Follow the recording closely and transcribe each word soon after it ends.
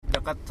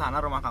dekat sana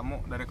rumah kamu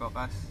dari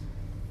kokas?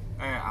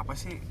 Apa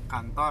sih,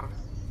 kantor?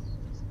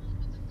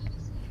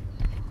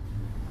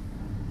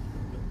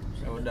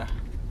 Ya udah.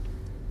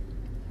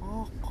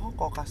 Oh, kok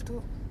kokas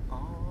tuh?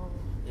 Oh,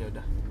 ya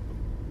udah.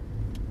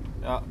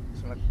 Ya,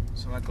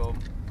 assalamualaikum.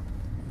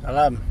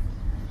 Salam.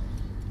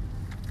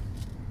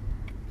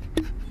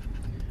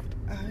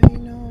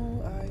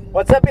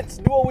 What's up, it's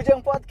Dua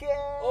Bujang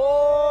Podcast.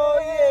 Oh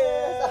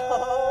yes,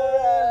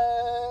 alright.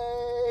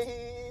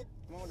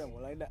 Emang udah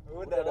mulai dah?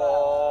 Udah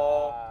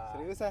dong.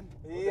 Seriusan?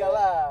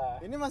 Iyalah.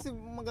 Ini masih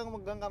megang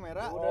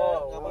kamera?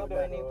 Udah, nggak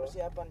apa-apa ini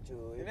persiapan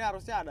cuy. Ini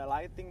harusnya ada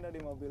lighting dah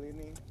di mobil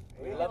ini.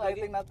 Ini Gelap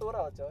lighting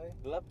natural, coy.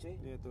 Gelap cuy.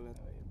 Iya tuh lihat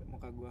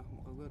muka gua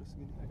harus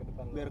gini. Ke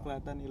depan Biar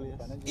kelihatan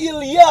Ilyas.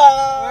 Ilyas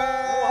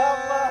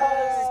Muhammad.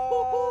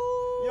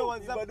 Yo,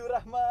 what's up? Ibadur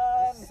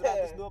Rahman.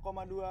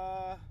 102,2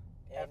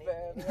 Ya, ini FM.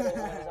 nggak ada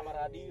hubungannya sama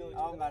radio.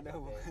 Oh, enggak ada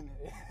hubungannya.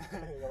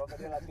 Gak apa-apa,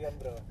 dia latihan,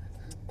 bro.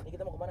 Ini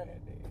kita mau kemana nih?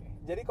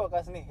 Jadi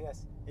kokas nih, Yes.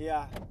 Iya,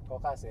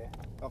 Kokas ya.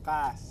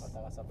 kokas. Kota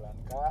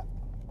Casablanca.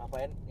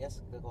 Ngapain?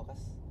 Yes, ke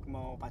kokas.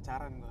 Mau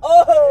pacaran gua.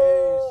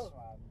 Wis,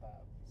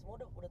 mantap. Semua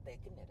udah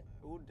taken ya?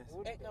 Udah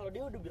sih. Kalau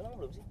dia udah bilang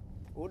belum sih?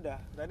 Udah.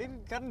 Tadi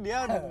kan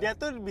dia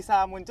tuh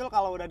bisa muncul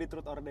kalau udah di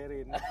truth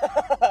orderin.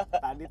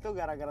 Tadi tuh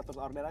gara-gara truth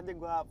order aja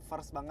gua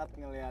first banget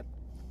ngelihat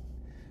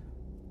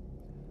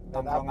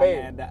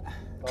tongkrongannya Eda.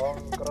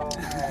 Tongkrongan.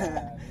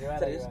 Gimana,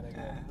 Serius?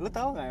 gimana? Lu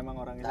tahu nggak emang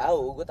orangnya?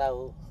 Tahu, gue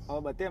tahu. Oh,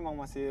 berarti emang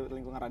masih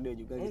lingkungan radio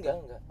juga gitu?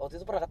 Enggak. Waktu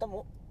itu pernah ketemu.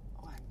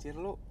 Oh, anjir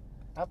lu.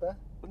 Apa?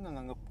 Lu nggak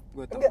nganggep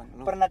gue Enggak, teman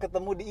lu? pernah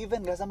ketemu di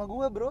event gak sama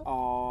gua, bro.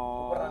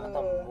 Oh. Pernah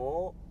ketemu.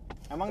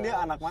 Emang dia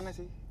anak mana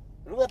sih?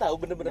 Lu nggak tahu,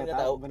 bener-bener nggak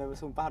tahu. Bener-bener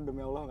sumpah demi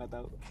Allah nggak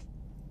tahu.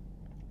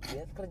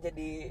 Dia kerja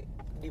di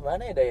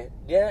mana ya, Day?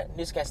 Dia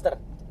newscaster.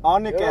 Oh,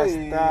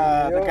 Newscaster,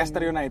 Yoi.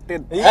 Newscaster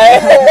United.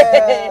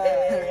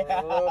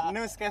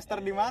 Newscaster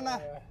di mana?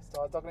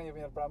 Cocok nih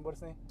punya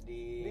Prambors nih.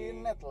 Di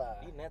net lah.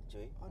 Di net,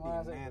 cuy. Oh,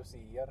 Masa di net.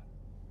 Indosiar?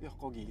 Ya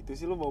kok gitu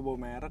sih lu bawa-bawa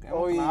merek? Emang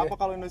Oh, iya. kenapa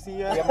kalau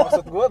Indosiar? Ya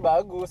maksud gua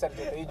bagus,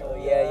 RCTI juga. Oh,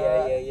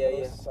 iya.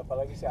 Terus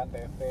apalagi si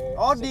Antv.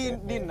 Oh, si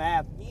di CTV.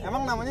 net. Iya,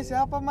 Emang namanya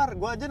siapa, Mar?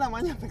 Gua aja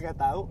namanya nggak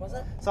tahu.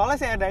 Masa? Soalnya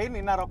si Eda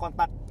ini naruh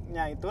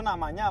kontaknya itu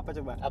namanya apa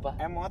coba? Apa?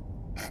 Emot.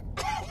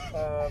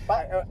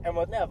 Pak,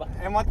 Emotnya apa?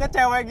 Emotnya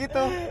cewek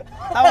gitu.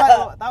 Tahu nggak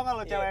lu? Tahu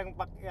kalau cewek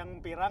yang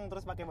pirang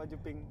terus pakai baju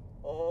pink?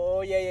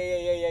 Oh, iya.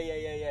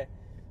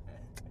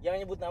 Yang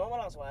nyebut nama mah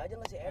langsung aja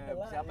lah si Eda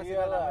lah. Siapa sih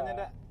Iyalah. namanya,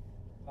 Da?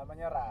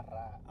 namanya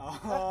Rara.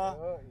 Oh.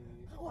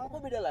 Yoi. Kok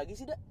beda lagi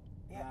sih, Da?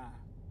 Nah.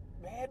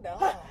 Beda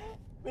lah.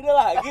 Beda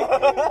lagi?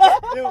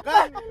 Ya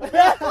kan?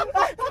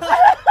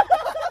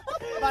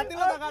 Berarti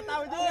lu udah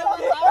tahu juga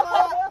emang sama.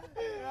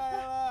 Ya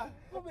elah.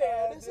 Kok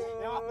beda sih?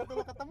 Ya waktu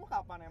lu ketemu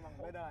kapan emang?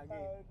 Beda lagi.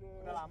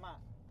 Udah lama.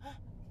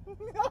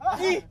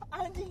 Ih,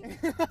 anjing.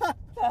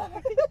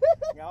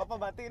 Enggak apa-apa,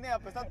 berarti ini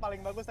episode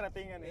paling bagus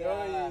ratingnya nih.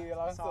 Yoi,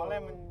 langsung.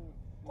 Soalnya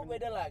Kok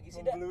beda lagi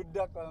sih, Da?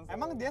 Membludak langsung.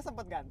 emang dia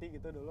sempat ganti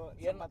gitu dulu.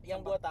 Yang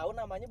gua tahu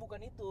namanya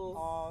bukan itu.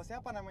 Oh,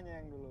 siapa namanya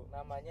yang dulu?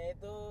 Namanya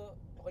itu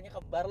pokoknya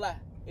kembar lah.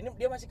 Ini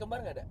dia masih kembar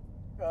enggak, Da?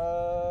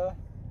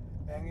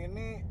 Yang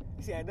ini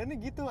Si Eda nih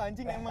gitu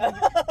anjing emang.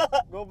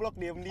 Goblok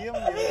diem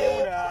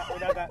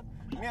udah gak.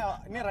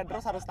 Ini Red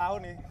Rose harus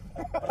tahu nih.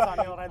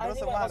 Personil Red Rose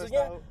Anjing, semua harus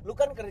maksudnya tahu. lu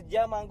kan kerja,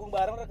 manggung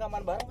bareng,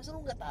 rekaman bareng, masa lu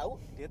enggak tahu?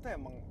 Dia tuh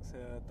emang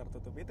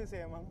setertutup itu sih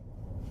emang.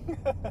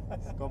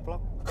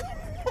 Goblok.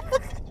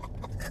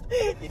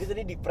 Jadi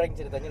tadi di prank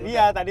ceritanya lu.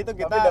 Iya, tadi tuh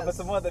kita tapi dapat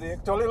semua tadi.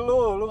 Kecuali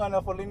lu nggak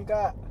nelfonin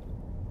Kak.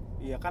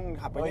 Iya kan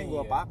HP-nya Oh, gua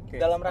iya. pakai.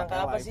 Dalam rangka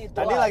pakai apa live. sih itu?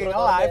 Tadi Lah, lagi terus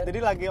nge-live, order. jadi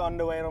lagi on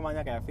the way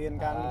rumahnya Kevin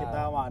kan. Ah. Kita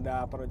mau ada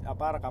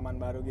rekaman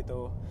baru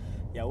gitu.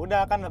 Ya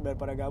udah kan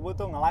daripada gabut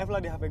tuh nge-live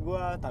lah di HP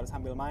gua, terus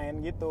sambil main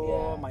gitu,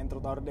 Iya. main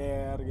truth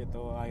order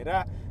gitu.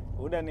 Akhirnya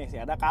udah nih si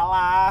ada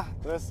kalah.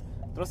 Terus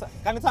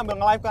kan itu sambil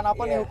nge-live kan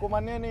apa nih Iya.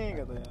 hukumannya nih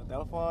katanya.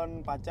 Telepon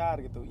pacar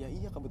gitu. Ya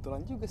iya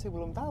kebetulan juga sih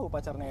belum tahu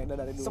pacarnya Eda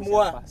dari dulu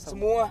Semua, siapa.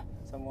 semua.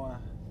 Semua.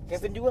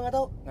 Kevin juga enggak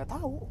tahu. Nggak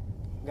tahu.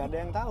 Nggak ada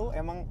yang tahu.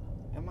 Emang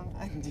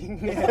anjing.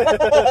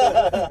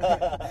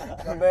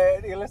 Sampai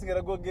Iles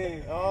ngira gue gay.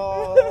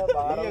 Oh,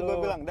 parah iya gue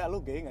lu. bilang, "Dah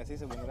lu gay enggak sih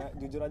sebenarnya?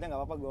 Jujur aja enggak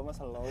apa-apa, gue mah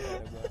slow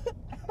kata gue.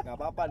 Enggak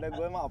apa-apa, ada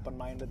gue mah open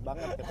minded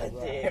banget kata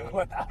gue." Anjing.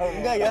 Gue tahu.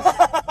 Enggak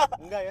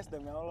ya,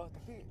 demi Allah.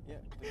 Tapi ya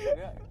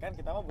sebenarnya kan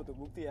kita mah butuh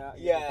bukti ya.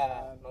 gitu Iya,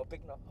 kan. no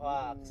pic no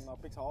hoax. No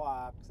pics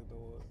hoax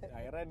itu.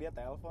 Akhirnya dia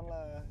telepon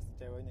lah si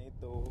ceweknya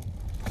itu.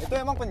 Itu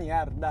emang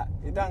penyiar, dak.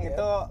 Itu yang Iya.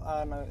 itu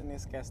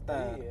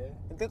newscaster. Iya.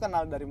 Itu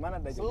kenal dari mana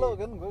dah jadi? Slow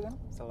kan gue kan.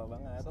 Slow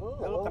banget. Slow.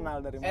 Lu kenal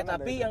dari mana?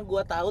 Tapi dah yang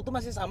gua tahu tuh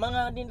masih sama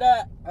enggak, Dinda?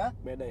 Hah?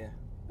 itu? Beda ya.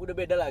 Udah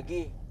beda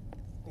lagi.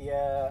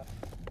 Iya.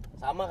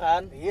 Sama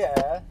kan? Iya.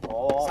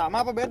 Oh.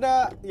 Sama apa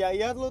beda? Ya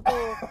iya lu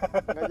tuh.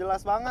 Enggak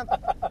jelas banget.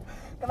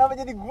 Kenapa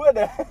jadi gue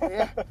dah?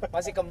 Iya.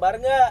 Masih kembar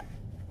enggak?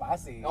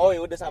 Masih. Oh,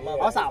 ya udah sama.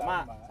 Oh, sama.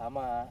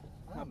 Sama.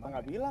 Kenapa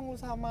nggak bilang lu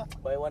sama?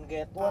 Buy one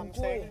get one,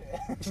 cuy.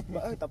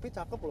 Tapi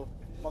cakep loh.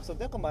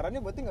 Maksudnya kembarannya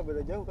berarti nggak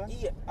beda jauh kan?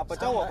 Iya. Apa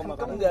sama. cowok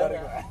kembar? Enggak.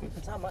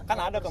 Sama. Kan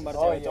ada kembar Oh,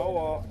 cewek iya,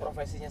 cowok.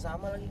 Profesinya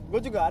sama lagi. Gue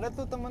juga ada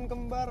tuh teman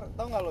kembar.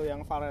 Tahu nggak lo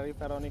yang Valerie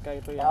Veronica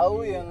itu yang Tahu,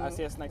 di yang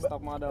Asia's Next Top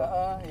Model?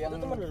 Yang Itu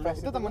temen lu? fest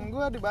Itu teman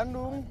gue di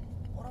Bandung.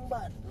 Orang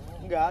Bandung.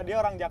 Enggak, dia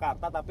orang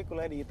Jakarta tapi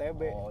kuliah di ITB.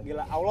 Oh,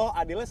 Gila, Allah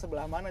adilnya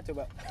sebelah mana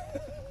coba?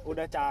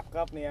 Udah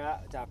cakep nih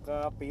ya,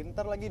 cakep,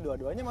 pinter lagi,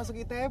 dua-duanya masuk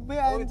ITB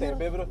Oh, anjir.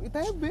 ITB, bro.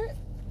 ITB.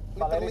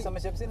 Valerie sama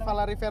siapa sih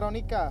namanya? Valerie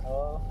Veronica.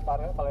 Oh,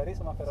 Valerie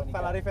sama Veronica.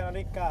 Valerie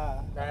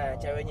Veronica. Nah,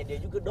 ceweknya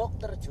dia juga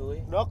dokter,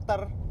 cuy.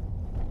 Dokter.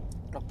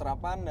 Dokter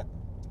apaan enggak?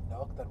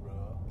 Dokter,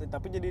 bro.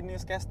 Tapi jadi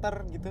newscaster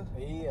gitu.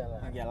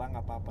 Iyalah. Nah, gila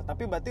nggak apa-apa.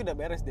 Tapi berarti udah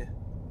beres dia.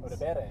 Udah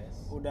beres.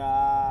 Udah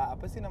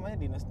apa sih namanya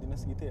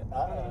dinas-dinas gitu ya?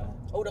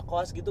 Oh, udah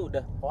koas gitu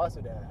udah. Oh,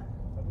 sudah.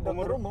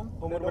 Dokter umum.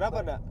 Umur Udah berapa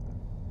dokter. dah?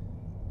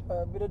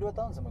 Beda 2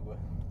 tahun sama gua.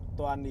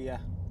 Tuan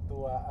dia.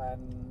 Tuaan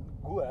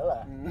gua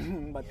lah.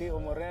 Berarti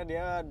umurnya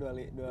dia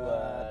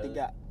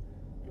 23.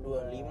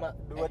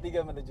 25.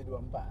 23 menuju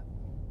 24.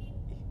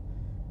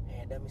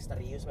 Udah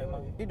misterius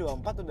memang. Ini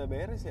 24 udah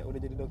beres ya, udah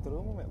jadi dokter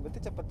umum ya. Berarti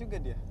cepat juga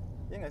dia.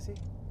 Ya nggak sih?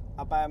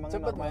 Apa emang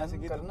Cepet normalnya man,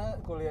 segitu? karena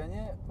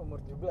kuliahnya umur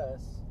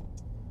 17.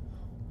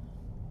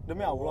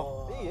 Demi Allah.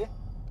 Oh. Iya.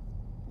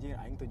 Anjing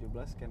aing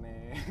 17 kene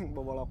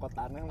bobolokot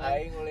tanah.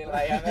 Aing ngulin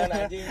layangan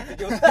anjing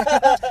 17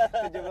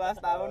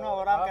 tahun mah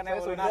orang Maaf, kene saya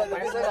ulin sudah, apa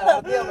tapi ya? saya nggak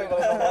ngerti apa yang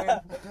kalian ngomongin.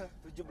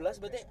 17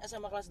 berarti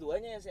SMA kelas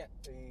 2-nya ya, Sya?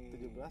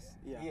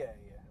 17? Iya. Iya.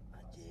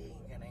 Anjing,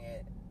 kena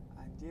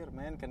Anjir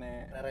men kene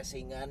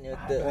resingan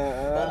nyete.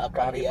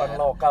 Kearifan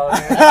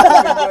lokalnya.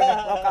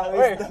 lokal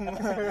Weh. wisdom.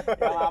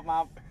 Ya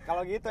maaf.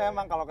 Kalau gitu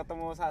emang kalau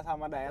ketemu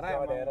sama daerah Sama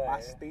emang daerah,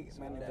 pasti ya.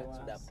 men itu mas.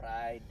 Sudah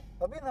pride.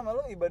 Tapi nama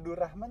lu Ibadur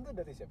Rahman tuh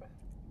dari siapa?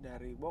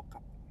 Dari bokap.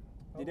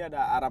 Jadi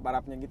ada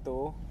Arab-Arabnya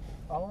gitu.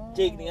 Oh.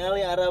 Cik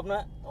ningali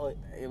Arabna. Oh,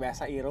 Ya,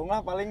 biasa irung lah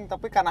paling,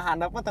 tapi karena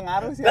handap mah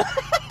tengaruh sih.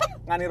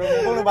 Ngan irung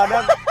unggul lu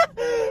badan.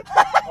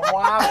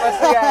 Ngomong apa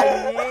sih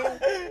anjing?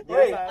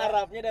 jadi Biasa.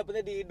 Arabnya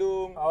dapetnya di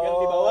hidung, Oh. yang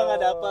di bawah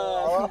nggak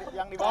dapet. Oh,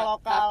 yang di bawah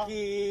lokal.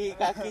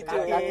 Kaki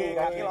cuy.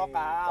 Kaki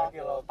lokal. Kaki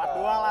lokal.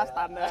 42 lah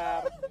standar.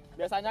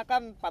 Biasanya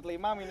kan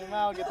 45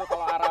 minimal gitu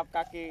kalau Arab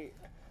kaki.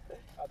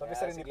 Tapi Ya,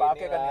 sering segini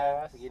dipakai kan lah. ya.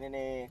 Segini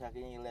nih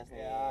kakinya Ilyas nih.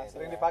 Ya,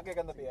 sering dipakai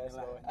kan tapi ya.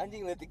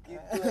 Anjing letik gitu.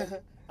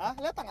 Hah?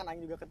 Lihat tangan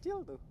aing juga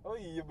kecil tuh. Oh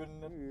iya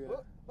bener.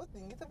 Iya. Oh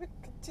tinggi tapi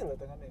kecil ya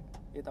tangannya.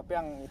 Ya, tapi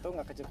yang itu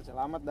nggak kecil-kecil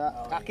amat dah.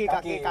 Oh, Kaki iya.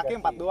 Kaki.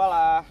 42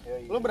 lah.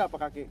 Yoi. Lu berapa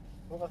kaki?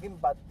 Lu kaki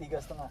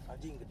 4,3,5.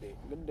 Anjing gede.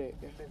 Gede.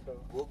 Gede, bro.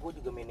 Gua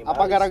juga minimalis.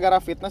 Apa gara-gara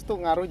fitness tuh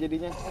ngaruh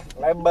jadinya?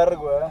 Lebar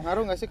gua.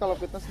 Ngaruh nggak sih kalau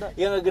fitness dah?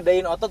 Ya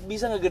ngegedein otot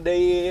bisa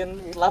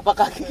ngegedein telapak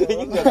kaki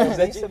kayaknya enggak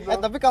bisa cuy.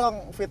 Tapi kalau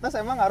fitness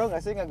emang ngaruh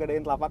nggak sih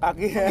ngegedein telapak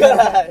kaki? Enggak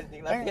lah,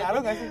 anjing. Ngaruh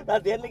nggak sih?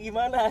 Latihannya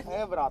gimana?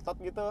 Berotot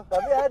gitu.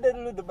 Tapi ada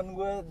dulu depan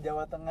gue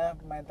Jawa Tengah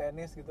main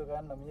tenis gitu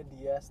kan, namanya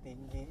Dias,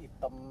 tinggi,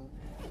 hitam.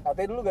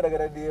 Katanya dulu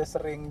gara-gara dia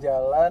sering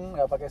jalan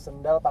nggak pakai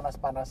sendal,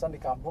 panas-panasan di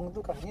kampung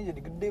tuh kakinya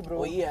jadi gede bro.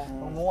 Oh iya.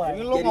 Memuai.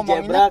 Ini lu Jadi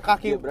ngomonginnya jebrak,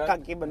 kaki jebrak.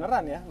 kaki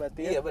beneran ya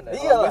berarti? Iya, bener.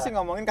 Iya Gue lah. sih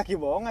ngomongin kaki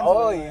bohongan.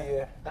 Oh sebenarnya.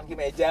 iya. Kaki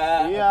meja.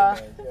 Iya.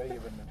 Oh iya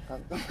bener.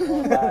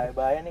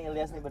 Bahaya nih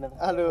Ilyas nih bener.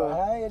 Aduh.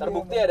 Bahaya dia,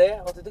 Terbukti emang. ada ya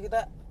waktu itu kita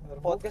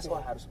Terbukti. podcast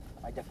wah harus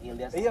ajak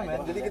Ilyas. Iya ajak men,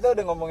 jadi Ilyas. kita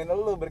udah ngomongin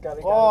lu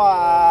berkali-kali.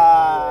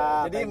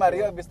 Wah, Jadi thank you.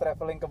 Mario habis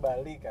traveling ke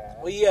Bali kan.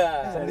 Oh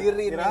iya.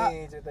 Sendiri Kira-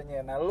 nih ceritanya.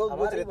 Nah lu Sama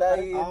gue Mario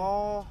ceritain.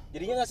 Oh,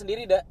 Jadinya nggak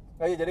sendiri dah.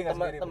 Oh iya jadi nggak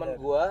sendiri. Teman bener.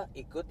 gua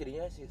ikut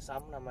jadinya si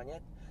Sam namanya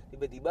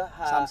tiba-tiba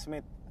Sam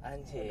Smith.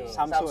 Anjir.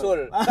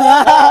 Samsul.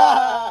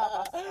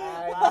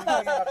 Anjing, enak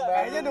banget.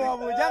 Kayaknya dua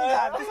bujang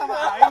ganti sama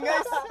Aing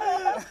guys.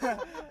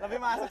 Lebih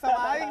masuk sama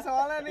Aing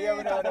soalnya nih. Iya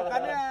benar.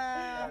 cocokkannya.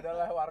 Ya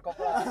udahlah warkop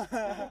lah.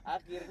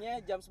 Akhirnya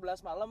jam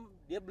 11 malam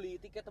dia beli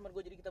tiket teman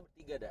gua jadi kita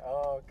bertiga dah.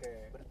 Oke.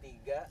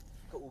 Bertiga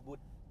ke Ubud.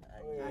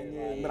 Anjing,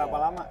 Iya. berapa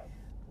lama?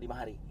 5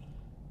 hari.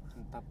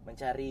 Mantap.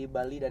 Mencari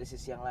Bali dari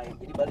sisi yang lain.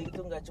 Jadi Bali itu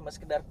nggak cuma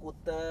sekedar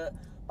kute,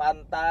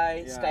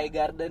 pantai, Iya. sky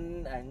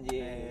garden,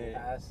 anjing.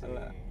 Asik.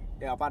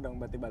 Ya apa dong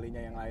berarti Balinya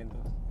yang lain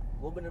tuh?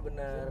 Gue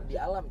bener-bener di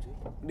alam cuy.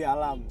 Di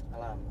alam.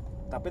 Alam.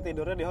 Tapi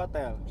tidurnya di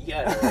hotel.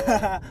 Iya.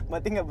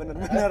 Berarti nggak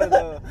bener-bener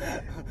tuh.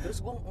 Terus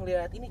gue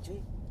ngeliat ini cuy,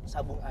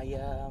 sabung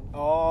ayam.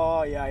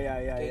 Oh iya.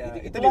 Kayak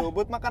gitu-gitu Itu di lah.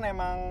 Ubud mah kan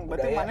emang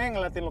berarti Budaya. mana yang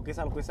ngeliatin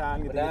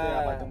lukisan-lukisan gitu ya,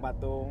 Benar.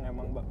 patung-patung.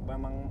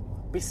 Emang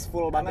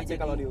peaceful banget sih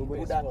kalau di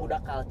Ubud.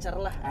 Udah culture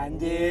lah.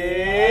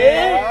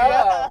 Anjir.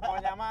 Ah.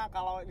 Pokoknya mah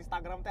kalau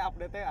Instagram teh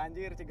update-nya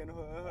anjir cigan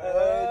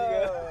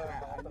Anjing.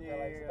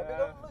 Tapi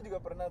kan lu juga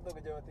pernah tuh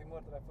ke Jawa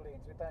Timur traveling,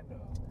 ceritain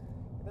dong.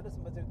 Kita udah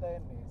sempat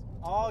ceritain nih.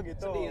 Oh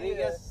gitu. Sendiri, Iya,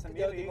 guys, ke Jawa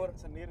sendiri, Timur.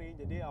 sendiri.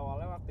 Jadi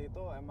awalnya waktu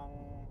itu emang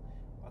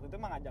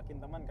ngajakin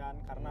teman kan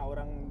karena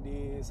orang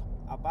di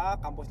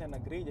kampusnya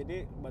negeri jadi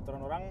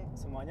baturan orang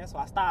semuanya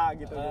swasta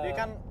gitu. Jadi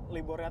kan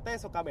liburnya teh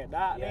suka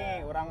beda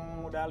nih.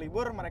 Orang udah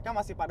libur mereka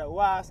masih pada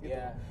UAS gitu.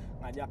 Iya.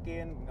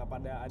 Ngajakin nggak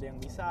pada ada yang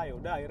bisa. Ya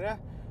udah akhirnya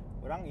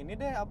orang ini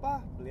deh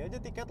beli aja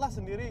tiket lah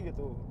sendiri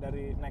gitu.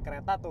 Dari naik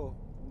kereta tuh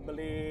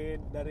beli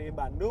dari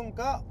Bandung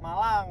ke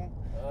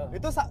Malang.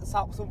 Itu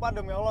sumpah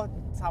demi Allah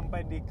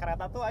sampai di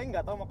kereta tuh aing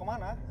nggak tahu mau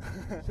kemana.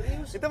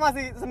 Serius? Itu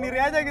masih sendiri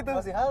aja gitu.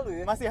 Masih halu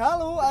ya? Masih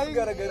halu Itu aing.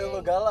 gara-gara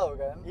lo galau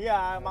kan?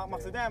 Iya,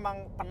 maksudnya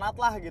emang penat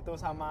lah gitu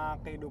sama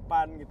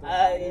kehidupan gitu.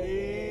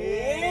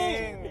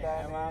 Anjing.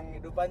 Emang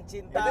Kehidupan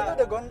cinta. Itu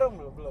udah gondrong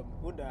belum?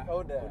 udah.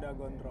 Oh, udah. Udah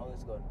gondrong.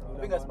 Bagus, gondrong.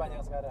 Tapi nggak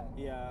sepanjang sekarang.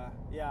 Iya,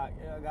 ya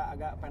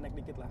agak pendek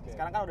dikit lah. Oke.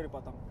 Sekarang kan udah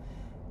dipotong.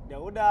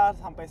 Ya udah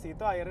sampai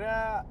situ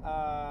akhirnya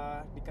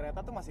di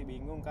kereta tuh masih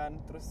bingung kan.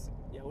 Terus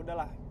ya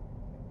udahlah.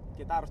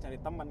 Kita harus cari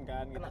teman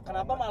kan gitu.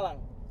 Kenapa Malang?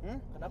 Hmm?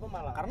 Kenapa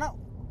Malang? Karena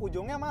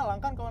ujungnya Malang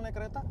kan kalau naik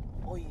kereta.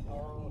 oh iya.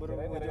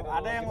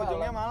 Ada yang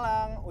ujungnya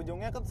Malang,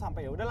 ujungnya kan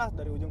sampai ya udahlah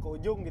dari ujung ke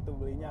ujung gitu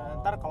belinya.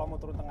 Ntar kalau mau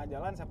turun tengah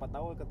jalan siapa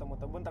tahu ketemu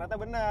temen, ternyata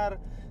bener.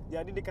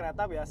 Jadi di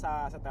kereta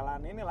biasa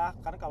setelan inilah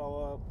kan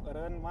kalau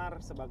eureun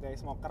mar sebagai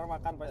smoker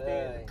makan pasti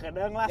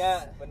kedeng lah.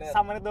 Ya, bener.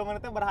 Sama menit 2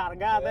 menitnya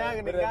berharga teh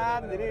gini bener, kan.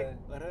 bener, Jadi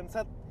bener. eureun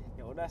set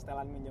ya udah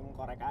setelan minjem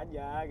korek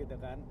aja gitu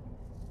kan.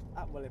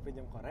 Boleh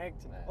pinjam korek?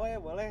 Cina. Oh ya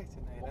boleh.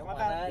 Cina. Mau Makan.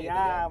 kemana gitu Ya,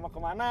 kan? mau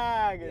kemana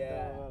gitu.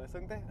 Iya.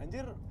 Langsung teh,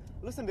 anjir,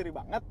 lu sendiri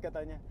banget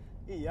katanya.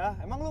 Iya,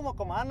 emang lu mau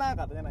kemana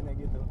katanya nanya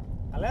gitu.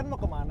 Kalian mau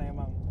kemana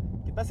emang?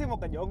 Kita sih mau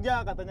ke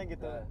Jogja katanya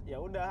gitu.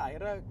 Ya udah,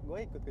 akhirnya gue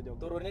ikut ke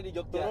Jogja. Turunnya di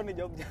Jogja. Turun di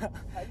Jogja.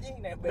 Anjing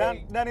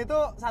nebeng. Dan itu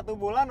 1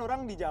 bulan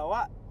orang di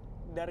Jawa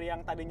dari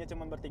yang tadinya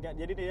cuma bertiga,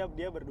 jadi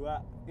dia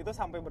berdua itu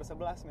sampai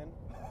bersebelas men.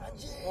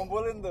 Anjing.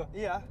 Ngumpulin tuh.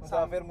 Iya.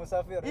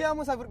 Musafir. Iya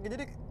musafir.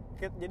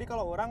 Jadi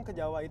kalau orang ke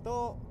Jawa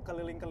itu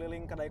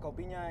keliling-keliling kedai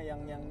kopinya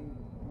yang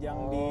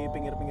di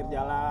pinggir-pinggir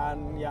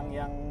jalan,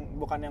 yang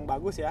bukan yang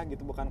bagus ya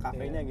gitu, bukan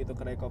kafenya gitu,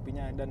 kedai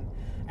kopinya, dan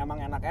emang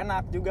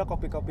enak-enak juga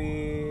kopi-kopi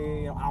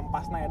yang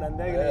ampas nah dan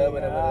gitu.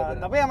 Bener.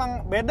 Tapi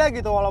emang beda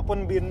gitu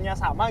walaupun binnya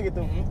sama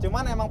gitu.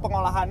 Cuman emang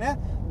pengolahannya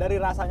dari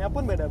rasanya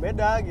pun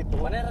beda-beda gitu.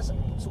 Mana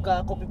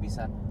suka kopi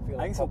pisan?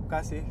 Aing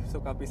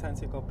suka pisan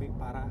sih kopi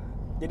parah.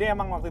 Jadi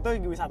emang waktu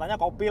itu wisatanya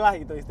kopi lah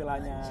gitu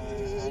istilahnya.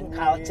 Anjing,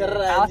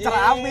 culture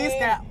abis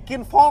kayak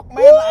kinfolk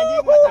men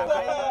anjing macam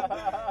kayak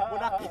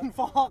budak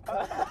kinfolk.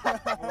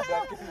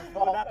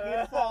 Budak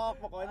kinfolk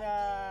pokoknya.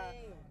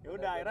 Ya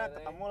udah akhirnya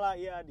ketemu lah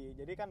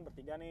jadi kan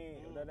bertiga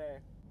nih. Udah deh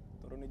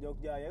turun di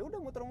Jogja, ya udah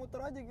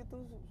muter-muter aja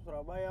gitu,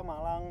 Surabaya,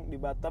 Malang, di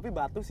Batu. Tapi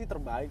Batu sih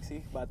terbaik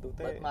sih, Batu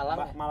teh.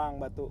 Malang,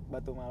 Batu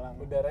Malang.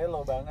 Udaranya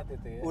low banget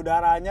itu ya.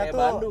 Udaranya kayak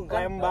tuh Bandung,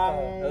 kan? Lembang.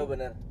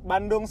 Bener.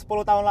 Bandung 10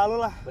 tahun lalu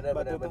lah. Bener,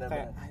 Batu tuh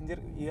kayak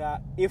anjir, ya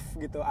if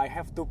gitu I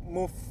have to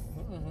move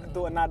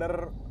to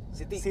another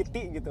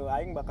city gitu,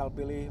 aing bakal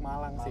pilih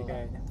Malang sih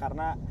kayaknya.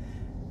 Karena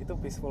itu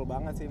peaceful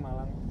banget sih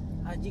Malang.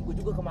 Anjing,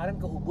 gue juga kemarin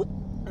ke Ubud.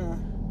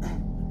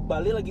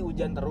 Bali lagi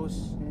hujan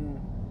terus.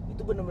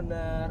 Itu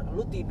bener-bener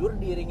lu tidur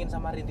diiringin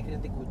sama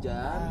rintik-rintik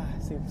hujan.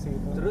 Sip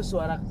itu. Terus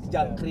suara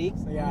jangkrik,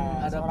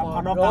 ya, ada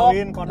kodok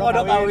kawin.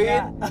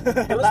 ya.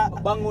 Terus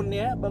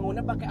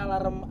bangunnya pakai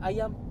alarm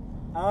ayam.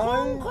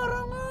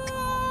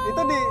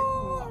 Itu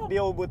di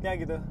Ubudnya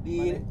gitu.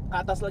 Di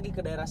atas lagi ke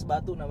daerah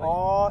Sebatu namanya.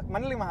 Oh,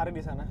 mana 5 hari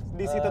di sana?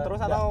 Di situ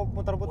terus atau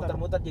muter-muter?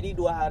 Muter-muter. Jadi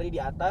 2 hari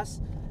di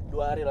atas, 2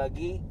 hari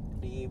lagi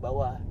di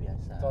bawah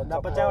biasa.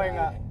 Dapet cewek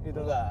enggak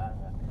gitu? Enggak.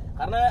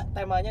 Karena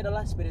temanya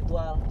adalah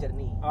spiritual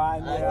journey.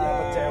 Anjir.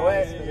 Dapet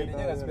cewek,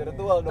 jadinya nggak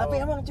spiritual dong. Tapi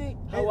emang cuy,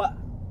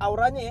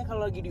 auranya ya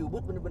kalau lagi di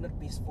Ubud bener-bener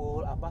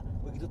peaceful apa,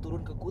 begitu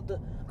turun ke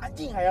Kute,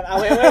 anjing hayang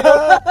awewe.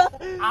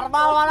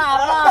 Armal mana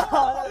Armal?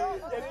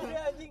 Jadi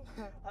dia anjing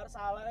harus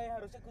salah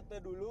harusnya Kute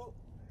dulu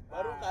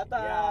baru ke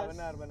atas. Iya,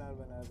 benar.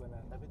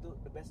 Tapi itu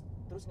the best,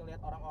 terus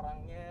ngelihat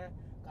orang-orangnya,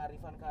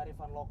 kearifan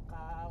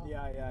lokal.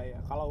 Iya.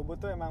 Kalau Ubud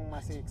tuh emang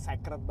masih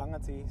sacred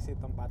banget sih si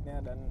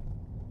tempatnya dan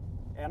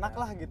enak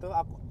lah gitu.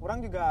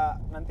 Orang juga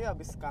nanti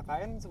habis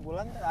KKN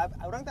sebulan,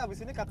 orang tuh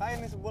habis ini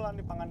KKN nih sebulan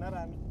di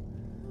Pangandaran.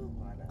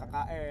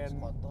 KKN.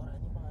 Kotor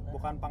aja Pangandaran.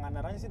 Bukan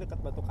Pangandarannya sih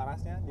dekat Batu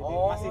Karasnya.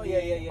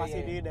 Jadi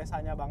masih di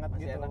desanya banget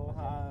masih gitu.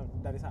 Enak.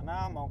 Dari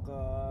sana mau ke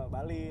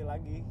Bali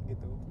lagi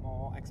gitu.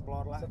 Mau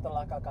explore lah.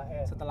 Setelah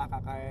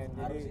KKN. Jadi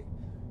Harus sih.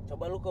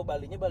 Coba lu ke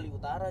Balinya Bali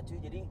Utara cuy.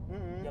 Jadi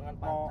jangan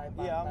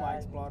pantai-pantai. Iya, mau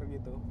explore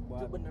gitu.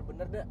 Itu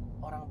bener-bener dah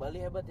orang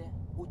Bali hebat ya.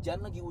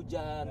 Hujan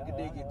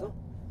gede gitu.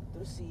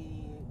 Terus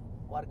si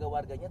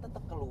warga-warganya tetap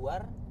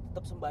keluar,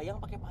 tetap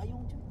sembahyang pakai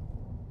payung cuy.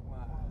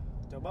 Wah,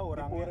 coba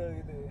orangnya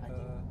gitu ya.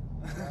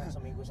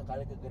 Seminggu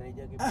sekali ke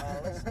gereja gitu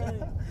males.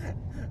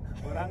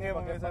 Orangnya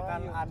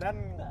misalkan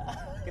adan,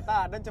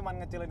 kita adan cuman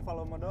ngecilin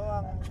volume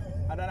doang.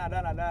 Adan.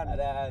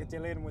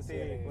 Kecilin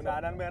musik. Udah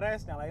adan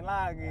beres, nyalain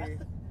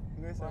lagi.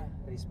 Wah,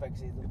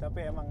 respect sih itu.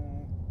 Tapi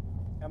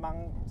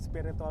emang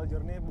spiritual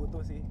journey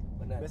butuh sih.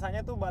 Bener.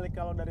 Biasanya tuh balik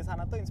kalau dari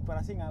sana tuh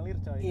inspirasi ngalir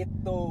coy.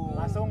 Itu.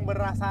 Langsung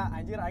berasa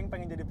anjir aing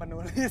pengen jadi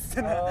penulis.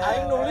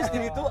 Aing nulis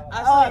di itu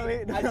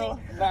asli. Anjing.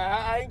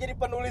 Nah, aing jadi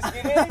penulis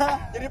gini,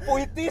 jadi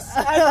puitis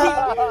anjing.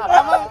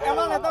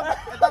 emang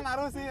eta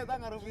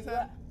ngaruh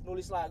bisa.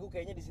 Nulis lagu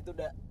kayaknya di situ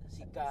udah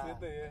sika.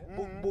 Situ ya.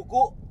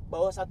 Buku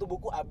bawa 1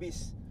 buku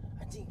habis.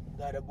 Anjing,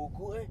 enggak ada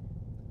buku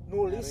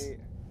nulis.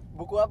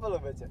 Buku apa lo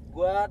baca?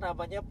 Gua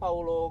namanya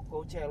Paulo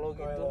Coelho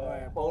gitu.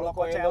 Paulo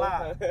Coelho.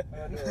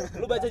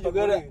 Lu baca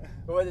juga dah?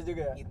 Gue baca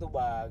juga. Itu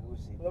bagus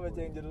sih. Lo baca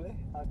yang judulnya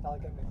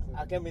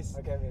Alchemist.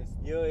 Alchemist.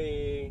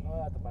 Yoi.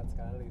 Oh, tepat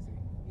sekali sih.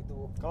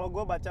 Itu Kalau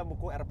gue baca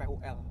buku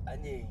RPUL.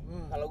 anjing.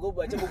 Kalau gua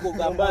baca buku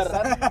gambar.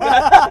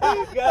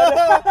 Gak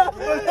ada.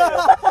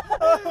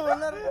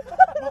 Bener,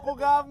 buku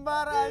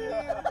gambar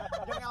anjing.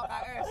 Jeung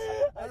LKS.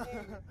 Anjing.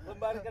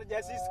 Lembar kerja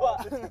siswa.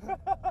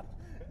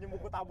 Ini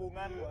buku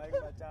tabungan gue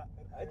yang baca.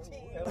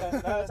 Anjing.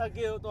 Nah,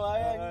 sakit tuh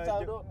aya anjing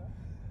saldo.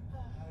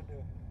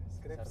 Aduh,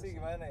 skripsi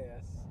gimana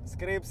ya?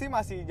 Skripsi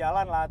masih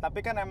jalan lah,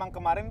 tapi kan emang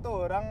kemarin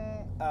tuh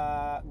orang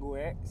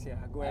gue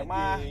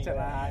mah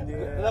cenah anjing.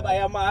 Tetap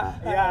ayam mah.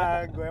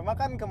 Iya, gue mah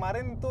kan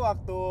kemarin tuh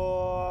waktu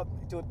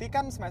cuti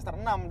kan semester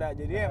 6 dah.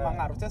 Jadi emang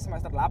harusnya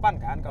semester 8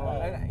 kan. Kalau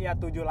ya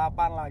 7 8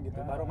 lah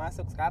gitu. Baru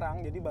masuk sekarang,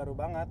 jadi baru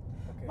banget.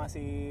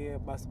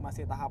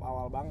 Masih tahap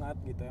awal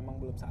banget gitu. Emang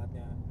belum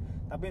saatnya.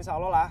 Tapi insya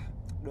Allah lah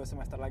 2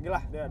 semester lagi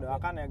lah. Dia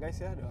doakan ya guys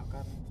ya,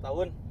 doakan.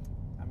 Tahun.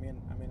 Amin.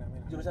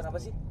 Jurusan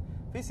apa sih?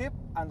 Fisip,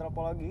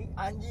 antropologi,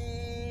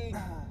 Anjing.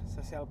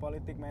 sosial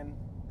politik men.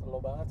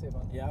 Lo banget sih,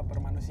 Bang. Ya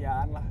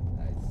permanusiaan lah.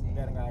 Anjing.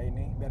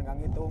 Biar nggak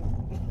ngitung.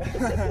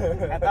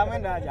 Eta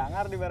men dah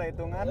jangar dibara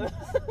hitungan.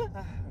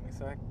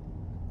 Ngesuek.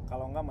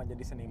 Kalau enggak mah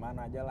jadi seniman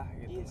aja lah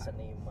gitu. Ih,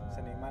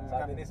 seniman.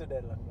 Saat Kan ini sudah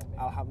dilakukan.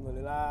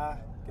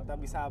 alhamdulillah kita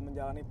bisa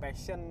menjalani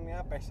passion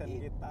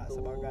kita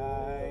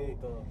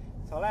sebagai. Betul.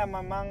 Soalnya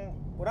memang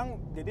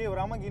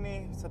orang mah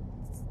gini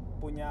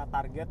punya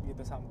target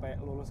gitu sampai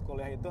lulus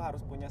kuliah itu harus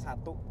punya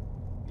satu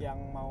yang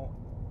mau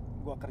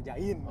gua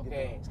kerjain Oke,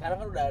 gitu.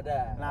 sekarang kan udah ada.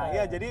 Nah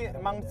iya jadi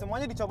emang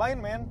semuanya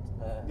dicobain men.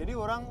 Jadi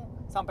orang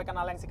sampai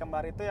kenal yang si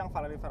kembar itu yang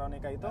Valerie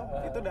Veronica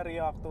itu dari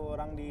waktu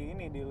orang di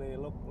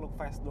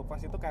Lookfest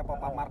itu kayak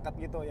pop-up market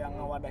gitu yang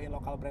ngewadahin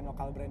lokal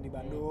brand di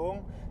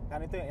Bandung.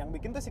 Kan itu yang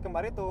bikin tuh si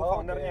kembar itu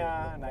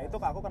foundernya. Nah itu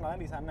aku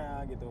kenalnya di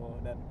sana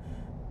gitu dan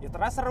ya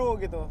ternyata seru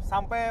gitu.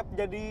 Sampai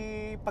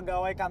jadi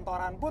pegawai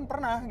kantoran pun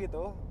pernah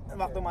gitu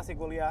waktu masih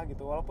kuliah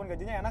gitu. Walaupun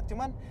gajinya enak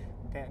cuman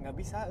kayak nggak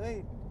bisa,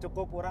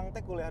 cukup orang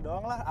teh kuliah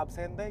doang lah,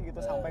 absen teh gitu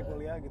sampai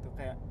kuliah gitu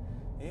kayak,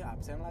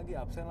 absen lagi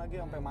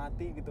sampai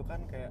mati gitu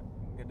kan kayak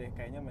gede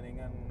kayaknya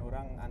mendingan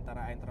orang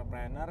antara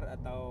entrepreneur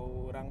atau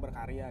orang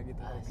berkarya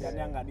gitu dan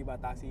yang nggak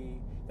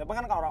dibatasi. Tapi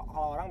kan kalau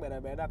orang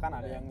beda-beda kan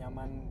ada yang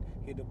nyaman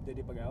hidup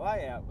jadi pegawai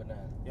ya,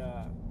 Benar.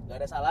 ya Gak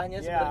ada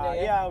salahnya sebenarnya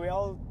ya. we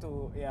all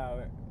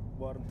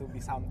born to be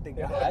something.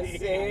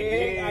 Asik,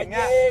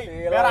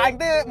 anjing. Biar aing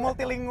teh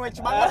multilingual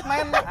banget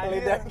men.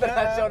 Lidah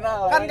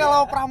internasional. Kan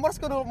kalau Prambors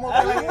kudu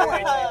multilingual.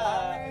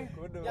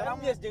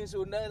 Jangan bias jeung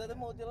Sunda eta teh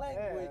multi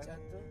language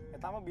atuh.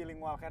 Eta mah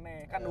bilingual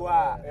keneh, kan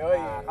dua. Yoi.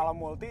 Nah, kalau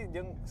multi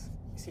jeung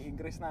si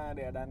Inggrisna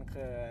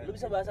diadankeun. Lu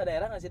bisa bahasa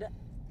daerah enggak sih, Da?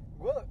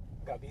 Gue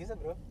nggak bisa,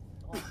 bro. Oh,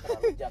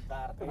 terlalu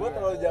Jakarta. Gue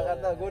terlalu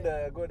Jakarta. Gue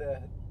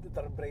udah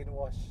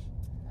terbrainwash.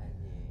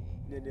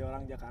 Jadi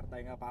orang Jakarta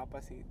ya nggak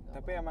apa-apa sih.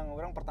 Tapi emang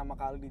orang pertama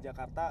kali di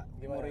Jakarta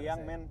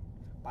meriang men,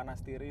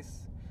 panas tiris,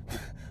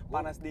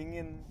 panas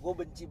dingin. Gue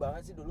benci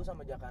banget sih dulu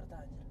sama Jakarta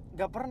aja.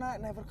 Gak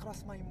pernah, never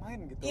cross my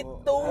mind gitu.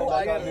 Itu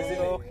aja aja. di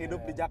sini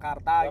hidup di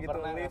Jakarta Gak gitu,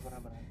 pernah, live gak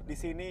pernah. di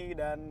sini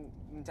dan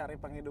mencari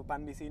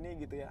penghidupan di sini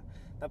gitu ya.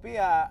 Tapi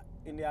ya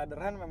in the other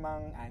hand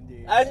memang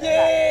anjing.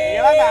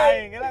 Gila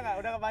nggak?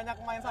 Udah banyak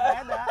main sama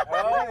Eda.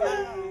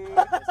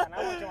 Di sana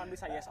mah cuma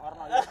bisa yes or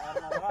no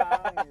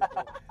doang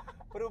gitu.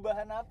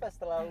 Perubahan apa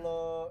setelah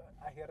lo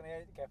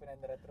akhirnya Kevin and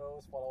the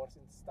Retros followers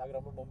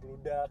Instagram lo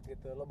membludak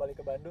gitu, lo balik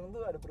ke Bandung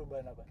tuh ada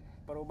perubahan apa?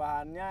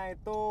 Perubahannya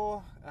itu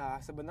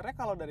sebenarnya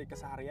kalau dari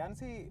keseharian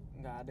sih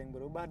nggak ada yang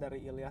berubah.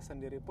 Dari Ilyas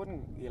sendiri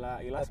pun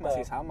Ilyas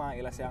masih sama,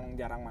 Ilyas yang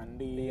jarang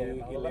mandi.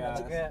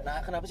 Ilyas.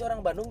 Nah, kenapa sih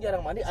orang Bandung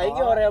jarang mandi? Aing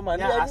ge orang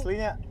mandi aja.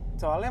 Aslinya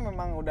soalnya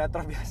memang udah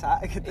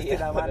terbiasa gitu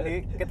tidak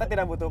mandi. Kita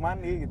tidak butuh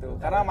mandi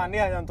gitu. Karena mandi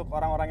hanya untuk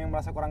orang-orang yang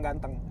merasa kurang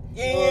ganteng.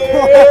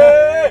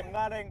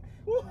 Enggak ada yang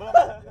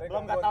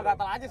belum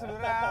gatal-gatal aja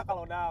sebenarnya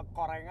kalau udah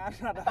korengan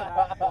ada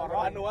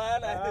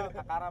Anuan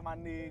kakara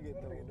mandi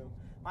gitu.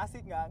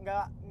 Masih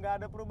nggak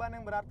ada perubahan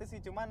yang berarti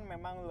sih, cuman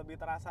memang lebih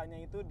terasanya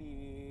itu di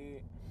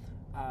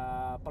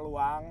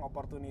peluang,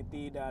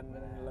 opportunity dan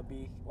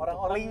lebih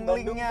orang-orang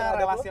link-linknya,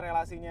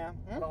 relasi-relasinya.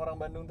 Orang-orang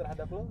Bandung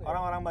terhadap lo?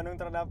 Orang-orang Bandung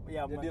terhadap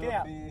ya jadi mungkin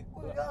lebih,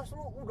 ya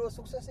lu udah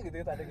sukses sih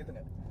gitu ya, ada gitu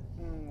nggak?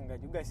 Enggak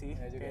juga sih.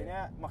 Juga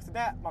kayaknya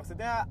ya?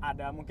 maksudnya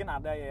mungkin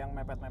ada ya yang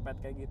mepet-mepet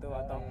kayak gitu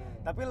atau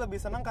tapi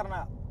lebih senang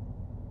karena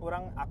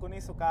aku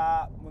nih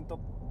suka untuk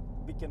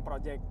bikin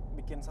project,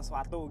 bikin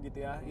sesuatu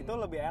gitu ya. Itu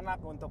lebih enak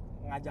untuk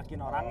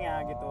ngajakin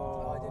orangnya gitu.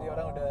 Oh, jadi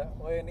orang udah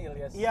ini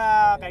Ilyas.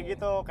 Iya, kayak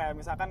gitu.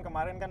 Kayak misalkan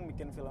kemarin kan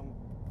bikin film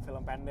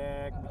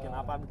pendek, bikin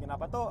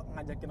apa tuh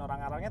ngajakin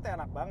orang-orangnya tuh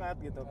enak banget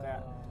gitu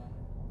kayak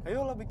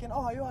ayo lo bikin,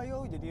 ayo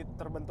jadi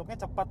terbentuknya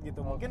cepat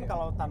gitu. Mungkin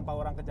kalau tanpa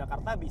orang ke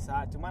Jakarta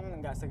bisa,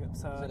 cuman nggak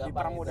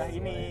dipermudah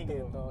ini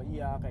gitu.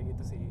 Iya kayak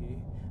gitu sih.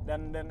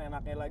 Dan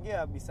enaknya lagi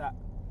ya bisa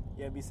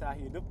ya bisa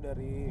hidup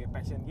dari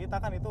passion kita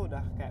kan, itu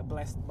udah kayak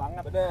blessed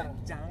banget. Bener.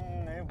 Jangan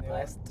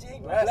Blessed.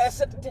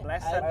 blessed. Anjing.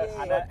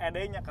 Ada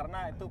ed-nya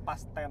karena itu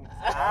past tense.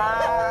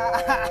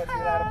 Di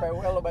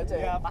RPUL lo baca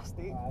Iya ya?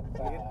 pasti.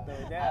 Mantap. Gitu.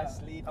 Ya.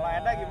 Asli Kalau dah.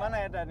 Eda gimana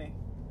Eda nih?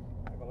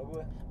 Nah, kalau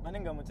gue Mana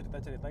nggak mau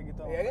cerita-cerita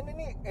gitu? ya kan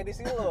ini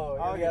edisi lo,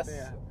 Oh, Ilyas,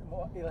 gitu ya.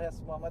 Ilyas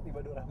Muhammad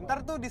Ibadur Rahman. Ntar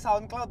tuh di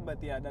SoundCloud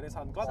berarti ya, dari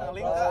SoundCloud